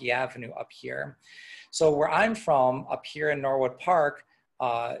Milwaukee Avenue up here. So where I'm from, up here in Norwood Park,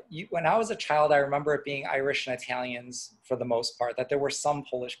 when I was a child, I remember it being Irish and Italians for the most part, that there were some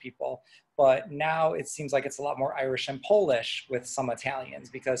Polish people, but now it seems like it's a lot more Irish and Polish with some Italians,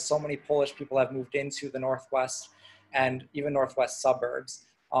 because so many Polish people have moved into the Northwest and even Northwest suburbs.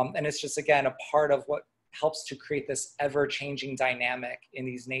 And it's just, again, a part of what helps to create this ever-changing dynamic in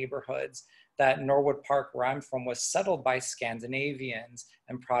these neighborhoods that Norwood Park, where I'm from, was settled by Scandinavians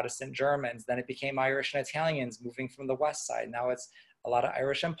and Protestant Germans. Then it became Irish and Italians moving from the west side. Now it's a lot of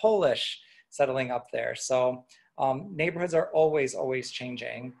Irish and Polish settling up there. So neighborhoods are always, always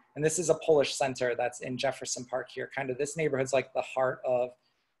changing. And this is a Polish center that's in Jefferson Park here. Kind of this neighborhood's like the heart of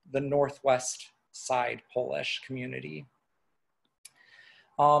the northwest side Polish community.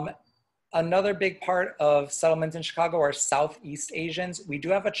 Another big part of settlement in Chicago are Southeast Asians. We do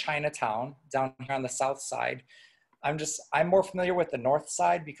have a Chinatown down here on the south side. I'm more familiar with the north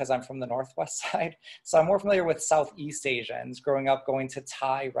side because I'm from the northwest side. So I'm more familiar with Southeast Asians, growing up going to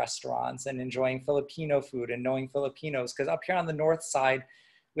Thai restaurants and enjoying Filipino food and knowing Filipinos. Because up here on the north side,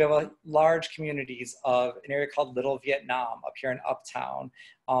 we have large communities of an area called Little Vietnam up here in Uptown,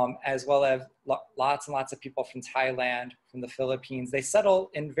 as well as lots and lots of people from Thailand, from the Philippines. They settle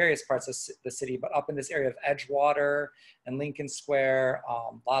in various parts of the city, but up in this area of Edgewater and Lincoln Square,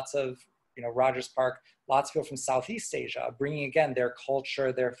 lots of, Rogers Park, lots of people from Southeast Asia, bringing again their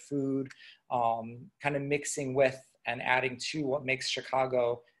culture, their food, kind of mixing with and adding to what makes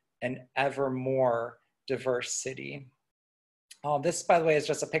Chicago an ever more diverse city. This, by the way, is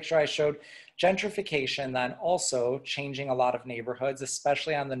just a picture I showed. Gentrification then also changing a lot of neighborhoods,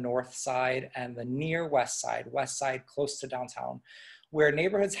 especially on the north side and the near west side close to downtown, where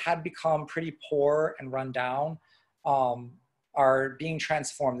neighborhoods had become pretty poor and run down, are being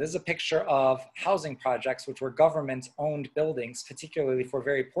transformed. This is a picture of housing projects, which were government-owned buildings, particularly for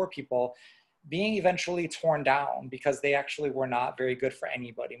very poor people, being eventually torn down because they actually were not very good for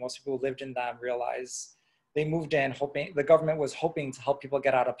anybody. Most people who lived in them realized they moved in hoping, the government was hoping to help people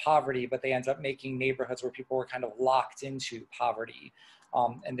get out of poverty, but they ended up making neighborhoods where people were kind of locked into poverty.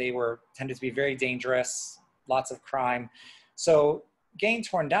 And they tended to be very dangerous, lots of crime. So getting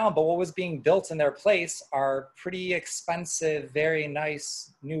torn down, but what was being built in their place are pretty expensive, very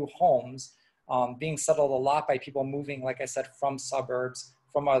nice new homes, being settled a lot by people moving, like I said, from suburbs,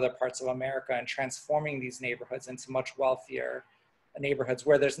 from other parts of America, and transforming these neighborhoods into much wealthier neighborhoods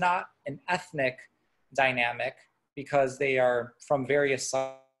where there's not an ethnic dynamic because they are from various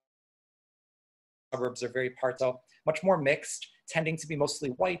suburbs or very parts, so much more mixed, tending to be mostly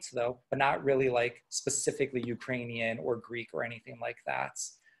white though, but not really like specifically Ukrainian or Greek or anything like that.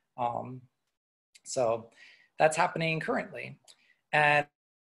 So that's happening currently. And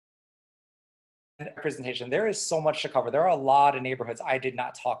representation, there is so much to cover. There are a lot of neighborhoods I did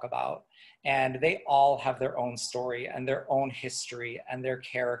not talk about, and they all have their own story and their own history and their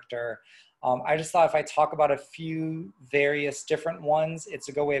character. I just thought if I talk about a few various different ones, it's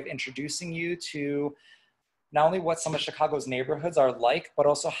a good way of introducing you to not only what some of Chicago's neighborhoods are like, but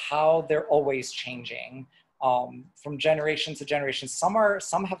also how they're always changing from generation to generation. Some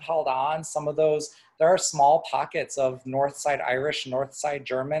have held on. Some of those, there are small pockets of North Side Irish, North Side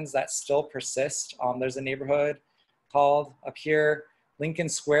Germans that still persist. There's a neighborhood called up here, Lincoln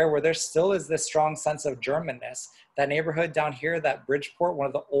Square, where there still is this strong sense of Germanness. That neighborhood down here, that Bridgeport, one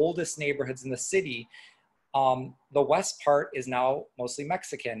of the oldest neighborhoods in the city, the west part is now mostly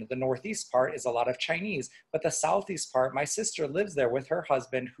Mexican. The northeast part is a lot of Chinese, but the southeast part, my sister lives there with her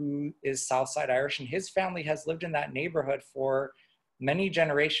husband who is Southside Irish, and his family has lived in that neighborhood for many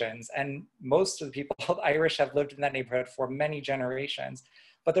generations. And most of the people Irish have lived in that neighborhood for many generations.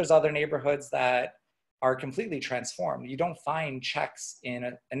 But there's other neighborhoods that are completely transformed. You don't find Czechs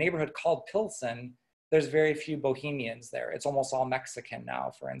in a neighborhood called Pilsen. There's very few Bohemians there. It's almost all Mexican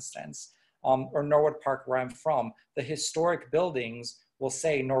now, for instance. Or Norwood Park, where I'm from, the historic buildings will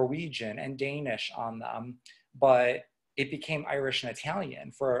say Norwegian and Danish on them, but it became Irish and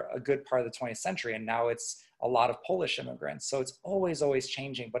Italian for a good part of the 20th century, and now it's a lot of Polish immigrants. So it's always, always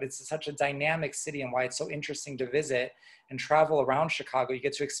changing, but it's such a dynamic city, and why it's so interesting to visit and travel around Chicago. You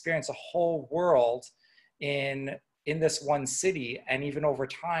get to experience a whole world in this one city, and even over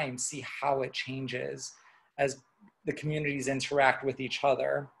time, see how it changes as the communities interact with each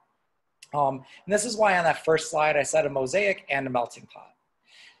other. And this is why on that first slide, I said a mosaic and a melting pot.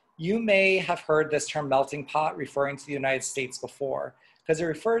 You may have heard this term melting pot referring to the United States before, because it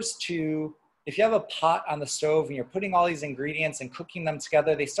refers to if you have a pot on the stove and you're putting all these ingredients and cooking them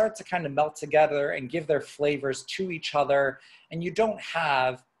together, they start to kind of melt together and give their flavors to each other. And you don't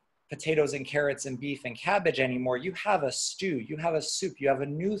have potatoes and carrots and beef and cabbage anymore. You have a stew, you have a soup, you have a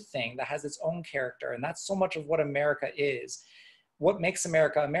new thing that has its own character. And that's so much of what America is. What makes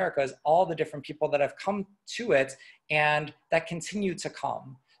America America is all the different people that have come to it and that continue to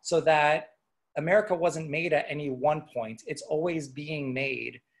come, so that America wasn't made at any one point. It's always being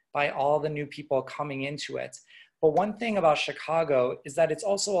made by all the new people coming into it. But one thing about Chicago is that it's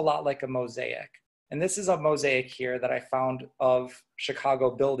also a lot like a mosaic. And this is a mosaic here that I found of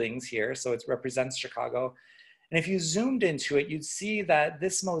Chicago buildings here. So it represents Chicago. And if you zoomed into it, you'd see that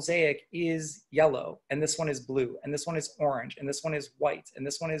this mosaic is yellow, and this one is blue, and this one is orange, and this one is white, and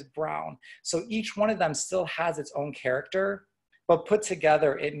this one is brown. So each one of them still has its own character, but put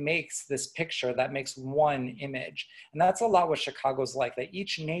together, it makes this picture that makes one image. And that's a lot what Chicago's like, that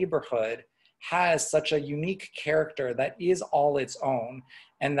each neighborhood has such a unique character that is all its own,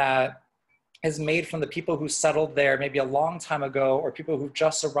 and that is made from the people who settled there maybe a long time ago, or people who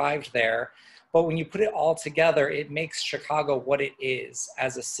just arrived there. But when you put it all together, it makes Chicago what it is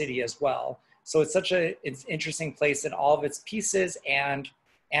as a city as well. So it's such an interesting place in all of its pieces and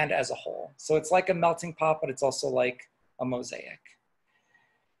as a whole. So it's like a melting pot, but it's also like a mosaic.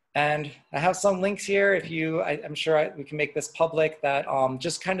 And I have some links here. If you, I'm sure we can make this public, that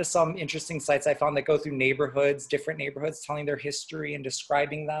just kind of some interesting sites I found that go through neighborhoods, different neighborhoods, telling their history and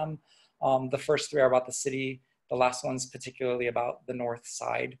describing them. The first three are about the city. The last one's particularly about the north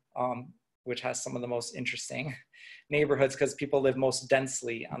side, which has some of the most interesting neighborhoods because people live most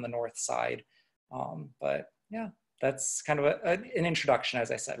densely on the north side. But yeah, that's kind of an introduction, as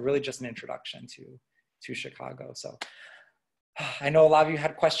I said, really just an introduction to Chicago. So I know a lot of you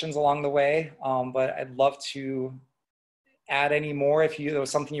had questions along the way, but I'd love to add any more if there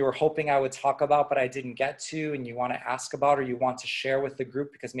was something you were hoping I would talk about, but I didn't get to, and you want to ask about, or you want to share with the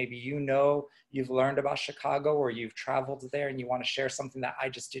group because maybe you've learned about Chicago or you've traveled there and you want to share something that I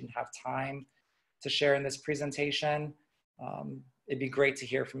just didn't have time to share in this presentation. It'd be great to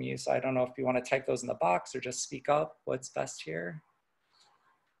hear from you. So I don't know if you want to type those in the box or just speak up. What's best here?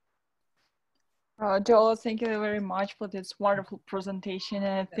 Joel, thank you very much for this wonderful presentation.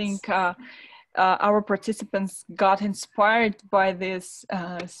 And I think our participants got inspired by this.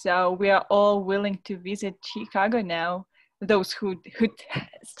 So we are all willing to visit Chicago now, those who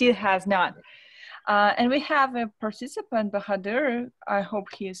still has not. And we have a participant, Bahadur. I hope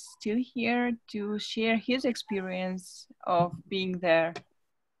he is still here to share his experience of being there.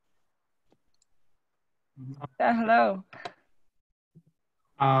 Hello.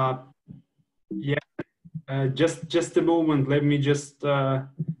 Yeah, just a moment. Let me just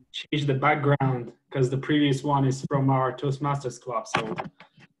change the background because the previous one is from our Toastmasters club. So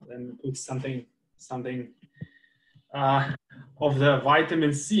let me put something of the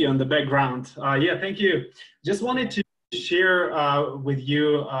vitamin C on the background. Yeah, thank you. Just wanted to share with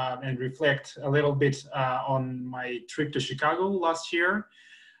you and reflect a little bit on my trip to Chicago last year.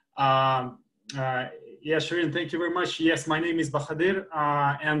 Yeah, Shirin, thank you very much. Yes, my name is Bahadur,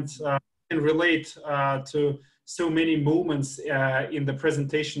 and I can relate to so many moments in the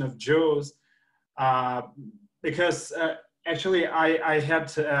presentation of Joe's, because actually I had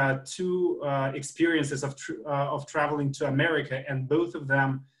two experiences of traveling to America, and both of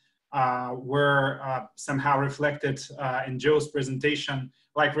them were somehow reflected in Joe's presentation.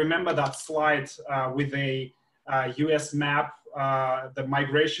 Like, remember that slide with a US map, the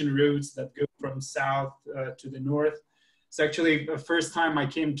migration routes that go from south to the north. So actually, the first time I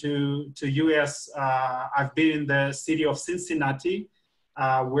came to US, I've been in the city of Cincinnati,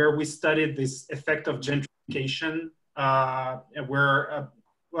 where we studied this effect of gentrification, where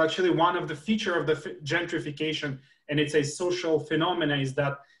well, actually one of the feature of the gentrification, and it's a social phenomena, is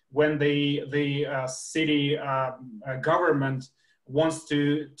that when the city government wants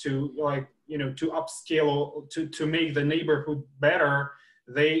to like, you know, to upscale, to make the neighborhood better,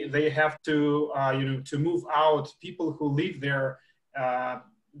 they have to you know, to move out people who live there,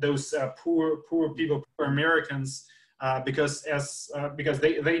 those poor people, poor Americans, because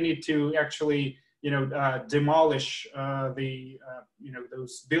they need to actually, you know, demolish the you know,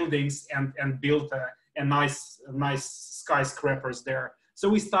 those buildings and build a nice skyscrapers there. So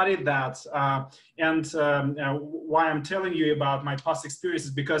we studied that, and why I'm telling you about my past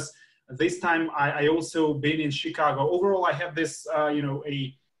experiences, because this time I also been in Chicago. Overall, I have this you know,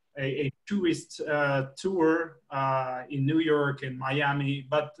 a tourist tour in New York and Miami,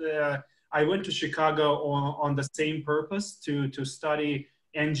 but I went to Chicago on the same purpose, to study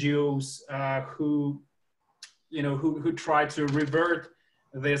NGOs who, you know, who try to revert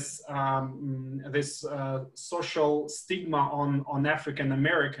this this social stigma on African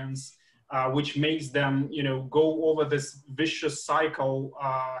Americans, which makes them, you know, go over this vicious cycle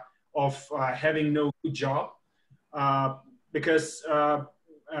of having no good job, because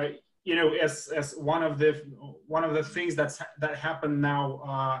you know, as one of the things that happen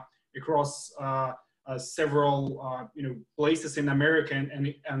now across several you know, places in America,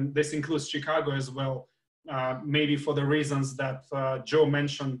 and this includes Chicago as well. Maybe for the reasons that Joe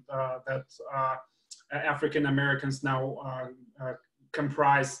mentioned, that African Americans now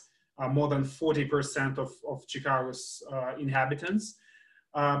comprise more than 40% of Chicago's inhabitants.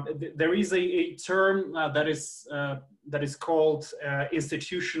 There is a term that is called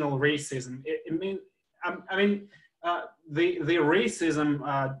institutional racism. The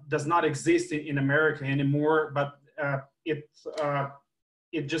racism does not exist in America anymore, but it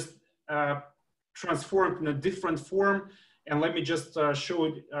just transformed in a different form. And let me just show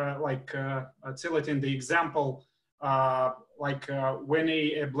it, tell it in the example, when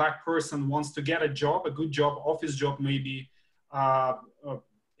a black person wants to get a job, a good job, office job maybe,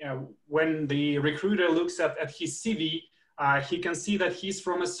 when the recruiter looks at his CV, he can see that he's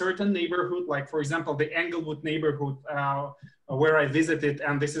from a certain neighborhood, like for example, the Englewood neighborhood where I visited,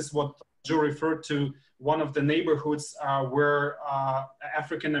 and this is what Joe referred to, one of the neighborhoods where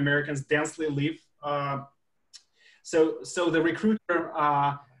African Americans densely live. So the recruiter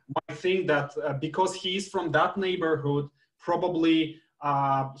might think that because he's from that neighborhood, probably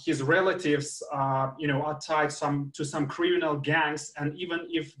his relatives, are tied to some criminal gangs, and even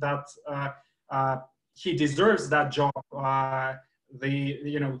if that he deserves that job,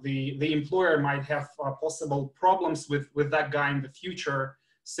 the employer might have possible problems with that guy in the future.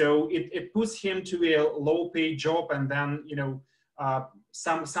 So it puts him to a low-paid job, and then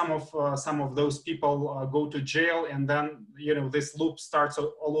some of those people go to jail, and then this loop starts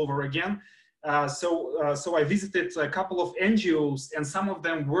all over again. So I visited a couple of NGOs, and some of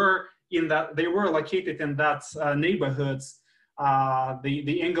them were they were located in that neighborhoods,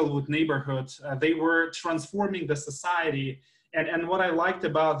 the Englewood neighborhood. They were transforming the society. And what I liked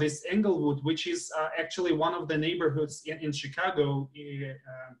about this Englewood, which is actually one of the neighborhoods in Chicago,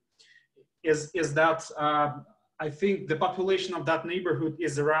 is that I think the population of that neighborhood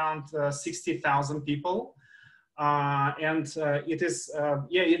is around 60,000 people. And it is,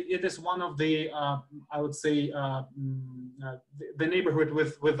 it is one of the, I would say, the neighborhood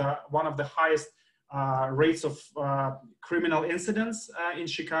with one of the highest rates of criminal incidents in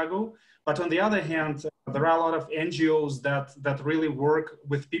Chicago. But on the other hand, there are a lot of NGOs that really work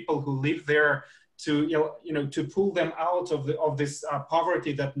with people who live there to to pull them out of this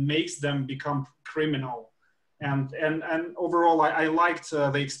poverty that makes them become criminal. And overall, I liked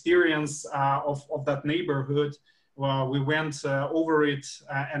the experience of that neighborhood. We went over it,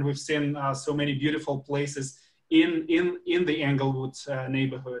 and we've seen so many beautiful places in the Englewood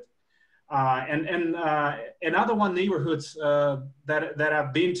neighborhood. And another one neighborhood that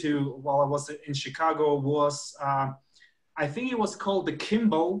I've been to while I was in Chicago was, I think it was called the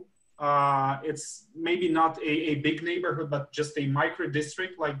Kimball. It's maybe not a big neighborhood, but just a micro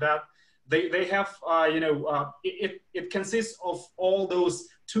district like that. They have, it consists of all those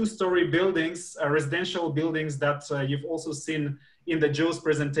two-story buildings, residential buildings that you've also seen in the Joe's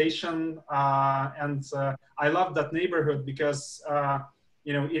presentation. And I love that neighborhood because,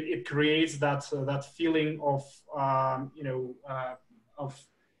 it creates that feeling of,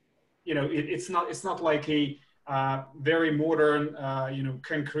 it's not like a very modern,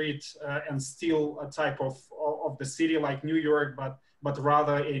 concrete and steel type of the city like New York, but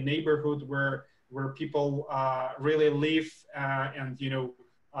rather a neighborhood where people really live and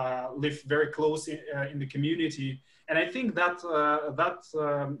live very close in the community. And I think that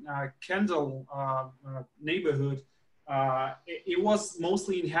Kendall neighborhood, it was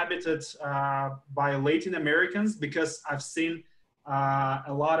mostly inhabited by Latin Americans, because I've seen a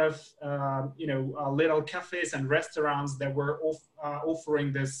lot of little cafes and restaurants that were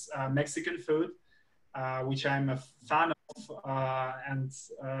offering this Mexican food, which I'm a fan of. And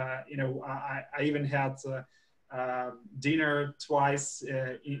I even had dinner twice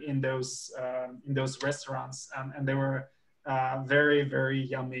in those restaurants, and they were very, very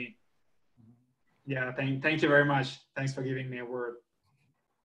yummy. Yeah, thank you very much. Thanks for giving me a word.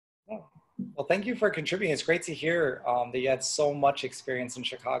 Well, thank you for contributing. It's great to hear that you had so much experience in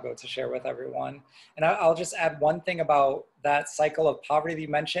Chicago to share with everyone. And I'll just add one thing about that cycle of poverty that you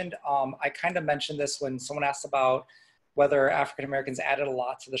mentioned. I kind of mentioned this when someone asked about whether African Americans added a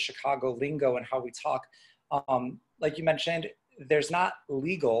lot to the Chicago lingo and how we talk. Like you mentioned, there's not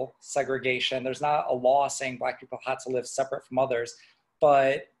legal segregation. There's not a law saying Black people had to live separate from others,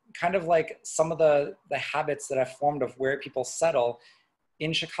 but kind of like some of the habits that have formed of where people settle.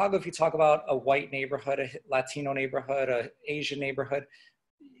 In Chicago, if you talk about a white neighborhood, a Latino neighborhood, an Asian neighborhood,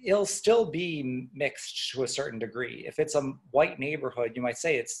 it'll still be mixed to a certain degree. If it's a white neighborhood, you might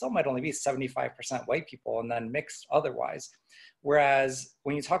say it still might only be 75% white people and then mixed otherwise. Whereas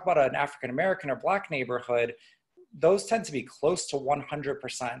when you talk about an African-American or Black neighborhood, those tend to be close to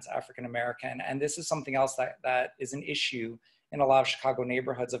 100% African-American. And this is something else that is an issue in a lot of Chicago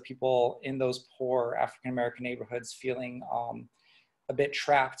neighborhoods, of people in those poor African-American neighborhoods feeling a bit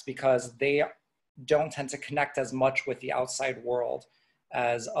trapped because they don't tend to connect as much with the outside world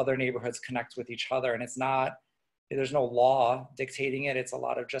as other neighborhoods connect with each other. And it's not, there's no law dictating it. It's a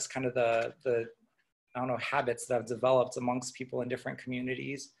lot of just kind of the I don't know, habits that have developed amongst people in different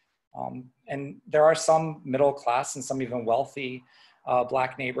communities. And there are some middle class and some even wealthy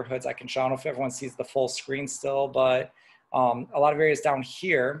Black neighborhoods. I don't know if everyone sees the full screen still, but a lot of areas down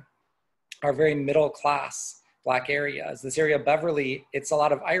here are very middle class Black areas. This area of Beverly, it's a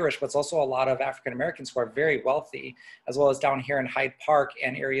lot of Irish, but it's also a lot of African Americans who are very wealthy, as well as down here in Hyde Park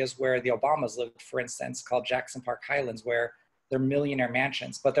and areas where the Obamas lived, for instance, called Jackson Park Highlands, where they're millionaire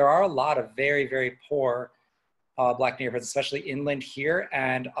mansions. But there are a lot of very, very poor Black neighborhoods, especially inland here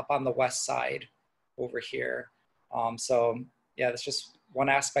and up on the west side over here. So yeah, that's just one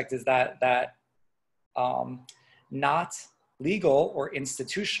aspect, is that not legal or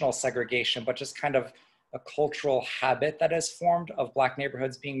institutional segregation, but just kind of a cultural habit that has formed of Black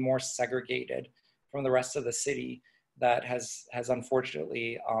neighborhoods being more segregated from the rest of the city that has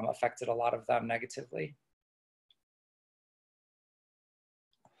unfortunately affected a lot of them negatively.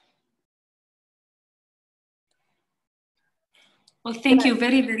 Well, thank you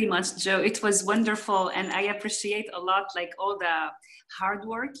very, very much, Joe. It was wonderful. And I appreciate a lot, like all the hard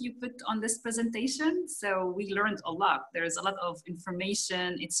work you put on this presentation. So we learned a lot. There's a lot of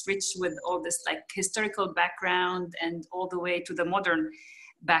information. It's rich with all this like historical background and all the way to the modern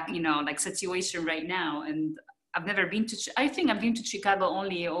like situation right now. And I've never been to, I think I've been to Chicago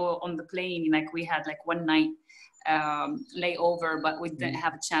only on the plane. Like we had like one night layover, but we didn't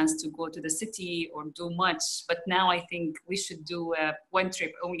have a chance to go to the city or do much. But now I think we should do one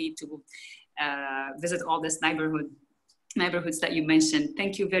trip only to visit all these neighborhoods that you mentioned.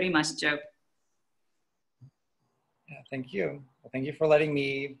 Thank you very much, Joe. Yeah, thank you. Well, thank you for letting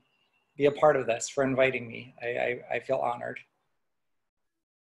me be a part of this, for inviting me. I feel honored.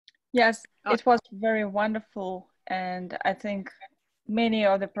 Yes, it was very wonderful. And I think many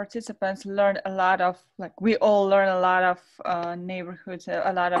of the participants learned a lot of, like we all learned a lot of neighborhoods,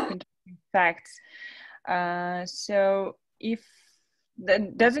 a lot of interesting facts. So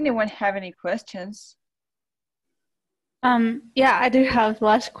does anyone have any questions? Yeah, I do have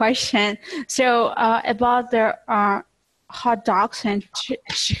last question. So about the hot dogs in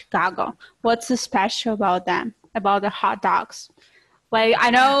Chicago, what's so special about them, about the hot dogs? Like,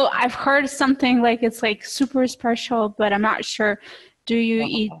 I know I've heard something like it's like super special, but I'm not sure. Do you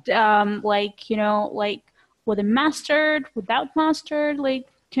eat like, you know, like with a mustard, without mustard? Like,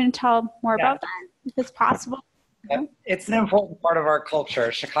 can you tell more about that, if it's possible? It's an important part of our culture,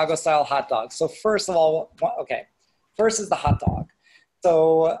 Chicago style hot dogs. So first of all, okay, first is the hot dog.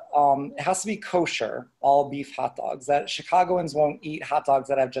 So it has to be kosher, all beef hot dogs. That Chicagoans won't eat hot dogs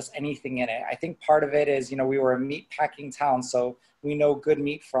that have just anything in it. I think part of it is, you know, we were a meat packing town, so we know good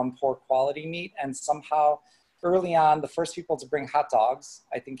meat from poor quality meat. And somehow early on, the first people to bring hot dogs,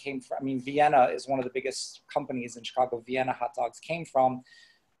 I think came from, I mean, Vienna is one of the biggest companies in Chicago. Vienna hot dogs came from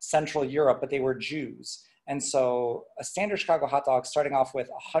Central Europe, but they were Jews. And so a standard Chicago hot dog starting off with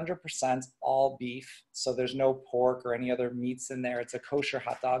 100% all beef. So there's no pork or any other meats in there. It's a kosher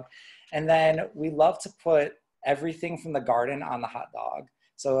hot dog. And then we love to put everything from the garden on the hot dog.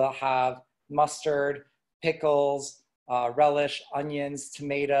 So they'll have mustard, pickles, relish, onions,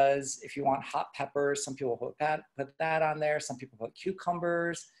 tomatoes. If you want hot peppers, some people put that on there. Some people put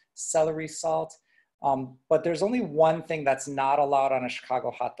cucumbers, celery salt. But there's only one thing that's not allowed on a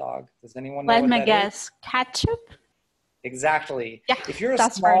Chicago hot dog. Does anyone know what that is? Let me guess. Ketchup? Exactly. Yeah, if you're a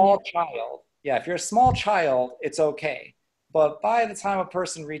small child, it's okay. But by the time a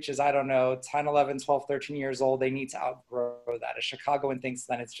person reaches, I don't know, 10, 11, 12, 13 years old, they need to outgrow that. A Chicagoan thinks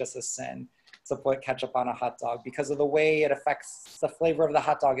then it's just a sin to put ketchup on a hot dog because of the way it affects the flavor of the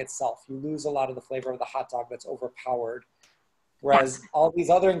hot dog itself. You lose a lot of the flavor of the hot dog that's overpowered. Whereas all these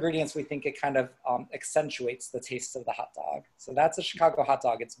other ingredients, we think it kind of accentuates the taste of the hot dog. So that's a Chicago hot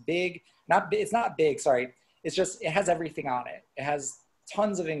dog. It's big, it's not big, sorry. It's just, it has everything on it. It has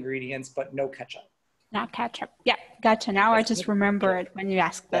tons of ingredients, but no ketchup. Not ketchup. Yeah, gotcha. Now I just remember it when you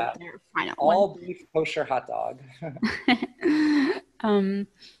asked that their final one. All beef kosher hot dog.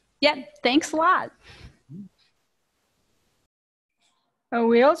 Yeah, thanks a lot.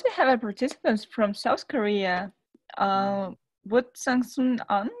 We also have a participant from South Korea. Would Sang-soon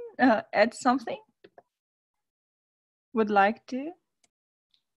An add something? Would like to?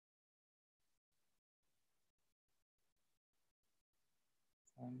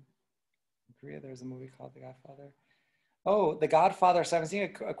 In Korea, there's a movie called The Godfather. Oh, The Godfather. So I was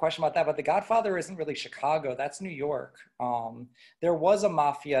seeing a question about that, but The Godfather isn't really Chicago. That's New York. There was a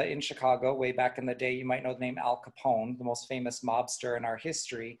mafia in Chicago way back in the day. You might know the name Al Capone, the most famous mobster in our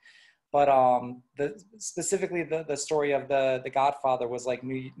history. But specifically the story of the Godfather was like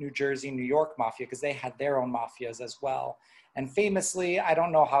New Jersey, New York mafia, because they had their own mafias as well. And famously, I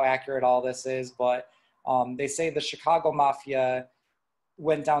don't know how accurate all this is, but they say the Chicago mafia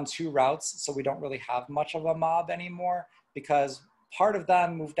went down two routes, so we don't really have much of a mob anymore, because part of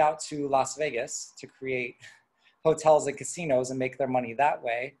them moved out to Las Vegas to create hotels and casinos and make their money that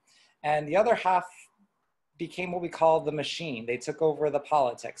way. And the other half became what we call the machine. They took over the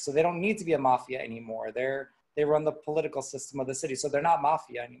politics. So they don't need to be a mafia anymore. They run the political system of the city. So they're not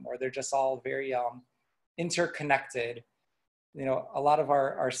mafia anymore. They're just all very interconnected. You know, a lot of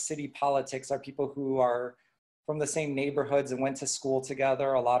our city politics are people who are from the same neighborhoods and went to school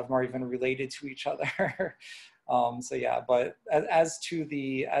together. A lot of them are even related to each other. So yeah, but as to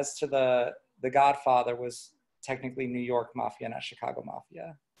the Godfather was technically New York mafia, not Chicago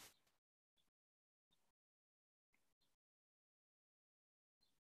mafia.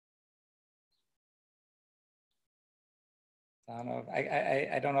 I don't know.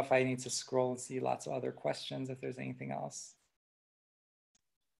 I don't know if I need to scroll and see lots of other questions, if there's anything else.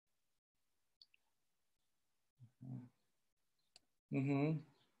 Mm-hmm.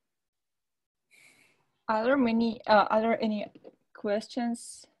 Are there any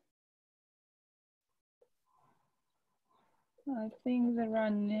questions? I think there are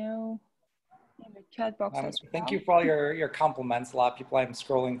no in the chat box as well. Thank you for all your compliments. A lot of people I'm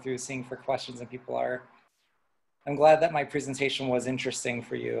scrolling through seeing for questions, and people are, I'm glad that my presentation was interesting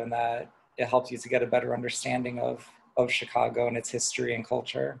for you and that it helped you to get a better understanding of Chicago and its history and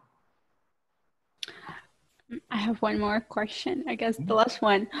culture. I have one more question, I guess the last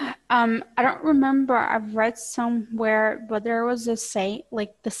one. I don't remember, I've read somewhere, but there was a saying,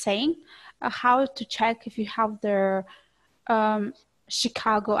 how to check if you have the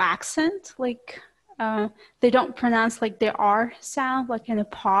Chicago accent, like they don't pronounce like the R sound, like in a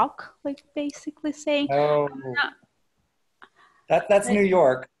park, like basically saying. Oh, that's New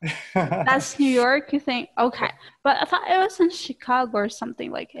York. That's New York, you think? Okay, but I thought it was in Chicago or something,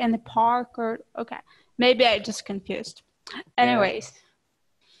 like in the park, or okay. Maybe I just confused. Anyways.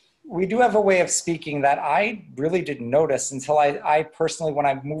 Yeah. We do have a way of speaking that I really didn't notice until I personally, when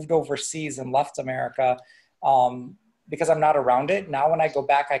I moved overseas and left America, because I'm not around it. Now when I go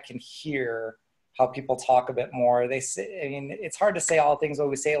back, I can hear how people talk a bit more. They say, I mean, it's hard to say all things, but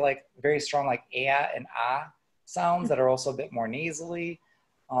we say like very strong like and ah sounds that are also a bit more nasally.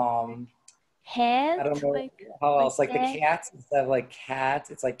 Head? I don't know how else, like the cat, instead of like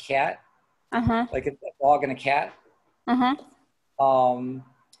cat, it's like cat. Like a dog and a cat. Okay,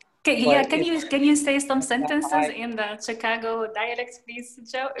 can you say some sentences in the Chicago dialect, please,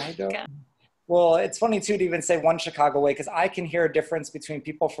 Joe? Well, it's funny too to even say one Chicago way, because I can hear a difference between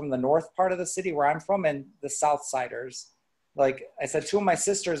people from the north part of the city where I'm from and the South Siders. Like I said, two of my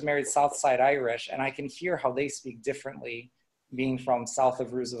sisters married South Side Irish, and I can hear how they speak differently being from south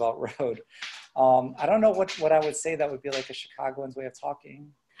of Roosevelt Road. I don't know what I would say that would be like a Chicagoan's way of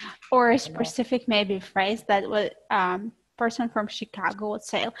talking. Or a specific maybe phrase that would person from Chicago would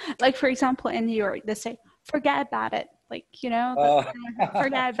say. Like for example, in New York, they say, forget about it. Like, you know,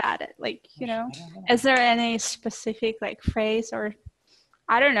 forget about it. Like, you know, is there any specific like phrase or,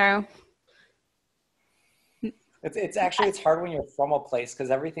 I don't know. It's actually, it's hard when you're from a place because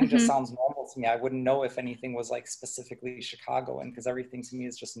everything just sounds normal to me. I wouldn't know if anything was like specifically Chicagoan because everything to me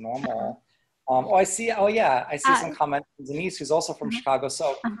is just normal. I see some comments from Denise, who's also from Chicago.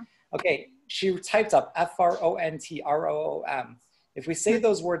 So, okay, she typed up FRONTROOM. If we say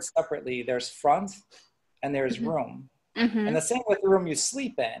those words separately, there's front and there's room. And the same with the room you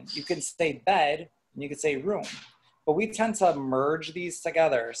sleep in. You can say bed and you can say room. But we tend to merge these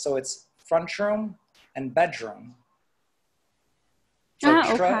together. So it's front room and bedroom. So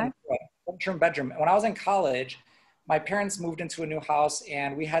front room, bedroom. When I was in college, my parents moved into a new house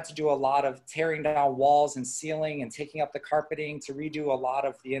and we had to do a lot of tearing down walls and ceiling and taking up the carpeting to redo a lot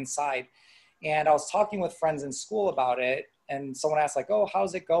of the inside. And I was talking with friends in school about it. And someone asked like, oh,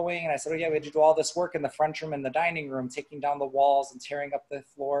 how's it going? And I said, oh yeah, we had to do all this work in the front room and the dining room, taking down the walls and tearing up the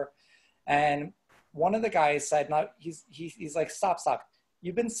floor. And one of the guys said, no, he's like, stop.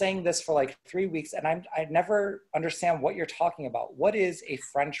 You've been saying this for like 3 weeks and I never understand what you're talking about. What is a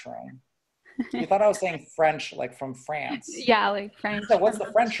French room? You thought I was saying French, like from France. Yeah, like French. So what's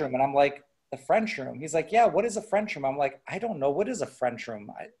the French room? And I'm like, the French room. He's like, yeah, what is a French room? I'm like, I don't know. What is a French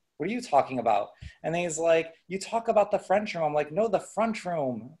room? what are you talking about? And he's like, you talk about the French room. I'm like, no, the French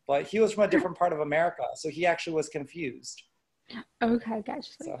room. But he was from a different part of America. So he actually was confused. Okay,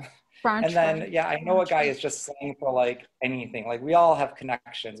 gotcha. So, French and then, room. yeah, I know a guy is just slang for like anything. Like we all have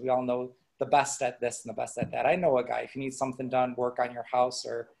connections. We all know the best at this and the best at that. I know a guy. If you need something done, work on your house,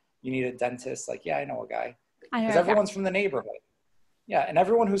 or you need a dentist, like, yeah, I know a guy. Because everyone's from the neighborhood. Yeah, and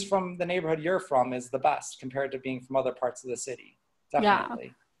everyone who's from the neighborhood you're from is the best compared to being from other parts of the city.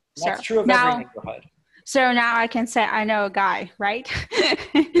 Definitely. Yeah. That's true of every neighborhood. So now I can say I know a guy, right?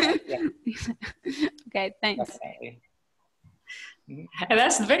 Yeah. Okay, thanks. Definitely. And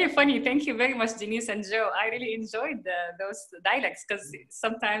that's very funny. Thank you very much, Denise and Joe. I really enjoyed those dialects because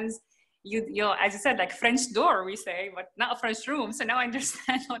sometimes you know, as you said, like French door, we say, but not a French room. So now I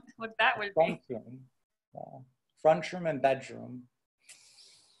understand what that will be. Front room. Front room and bedroom.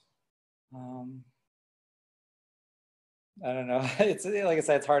 I don't know. It's like I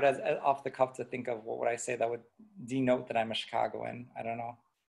said, it's hard as off the cuff to think of what would I say that would denote that I'm a Chicagoan. I don't know.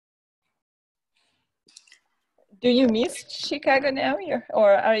 Do you miss Chicago now,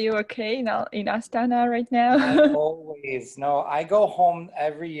 or are you okay now in Astana right now? I go home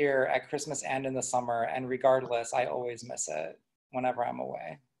every year at Christmas and in the summer, and regardless, I always miss it whenever I'm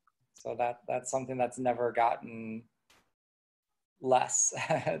away. So that's something that's never gotten less.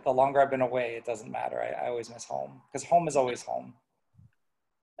 The longer I've been away, it doesn't matter. I always miss home because home is always home.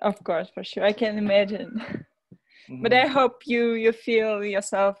 Of course, for sure. I can imagine. Mm-hmm. But I hope you feel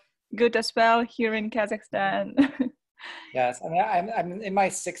yourself good as well here in Kazakhstan. Yes, I mean, I'm in my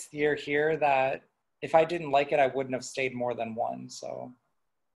 6th year here. That if I didn't like it, I wouldn't have stayed more than 1. So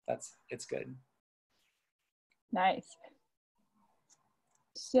it's good. Nice.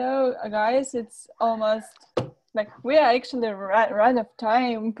 So guys, it's almost like we are actually run out of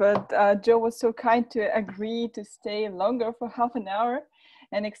time, but Joe was so kind to agree to stay longer for half an hour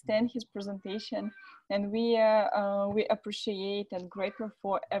and extend his presentation. And we appreciate and grateful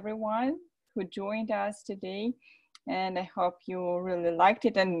for everyone who joined us today. And I hope you really liked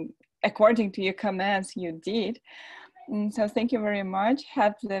it. And according to your comments, you did. So thank you very much.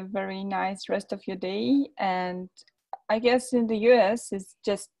 Have a very nice rest of your day. And I guess in the US, it's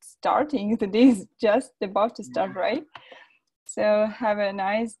just starting. The day is just about to start, right? So have a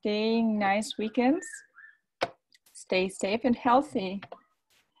nice day, nice weekends. Stay safe and healthy.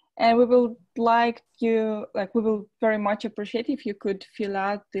 And we will we will very much appreciate if you could fill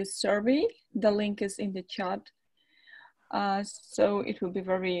out this survey. The link is in the chat. So it will be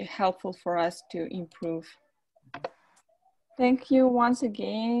very helpful for us to improve. Thank you once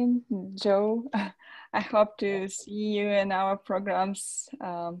again, Joe. I hope to see you in our programs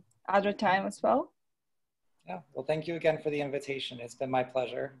other time as well. Yeah, well, thank you again for the invitation. It's been my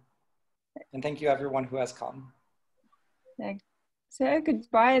pleasure. And thank you everyone who has come. So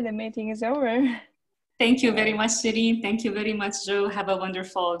goodbye, the meeting is over. Thank you very much, Shireen. Thank you very much, Joe. Have a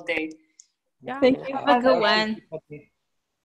wonderful day. Yeah, thank you. Have a good one.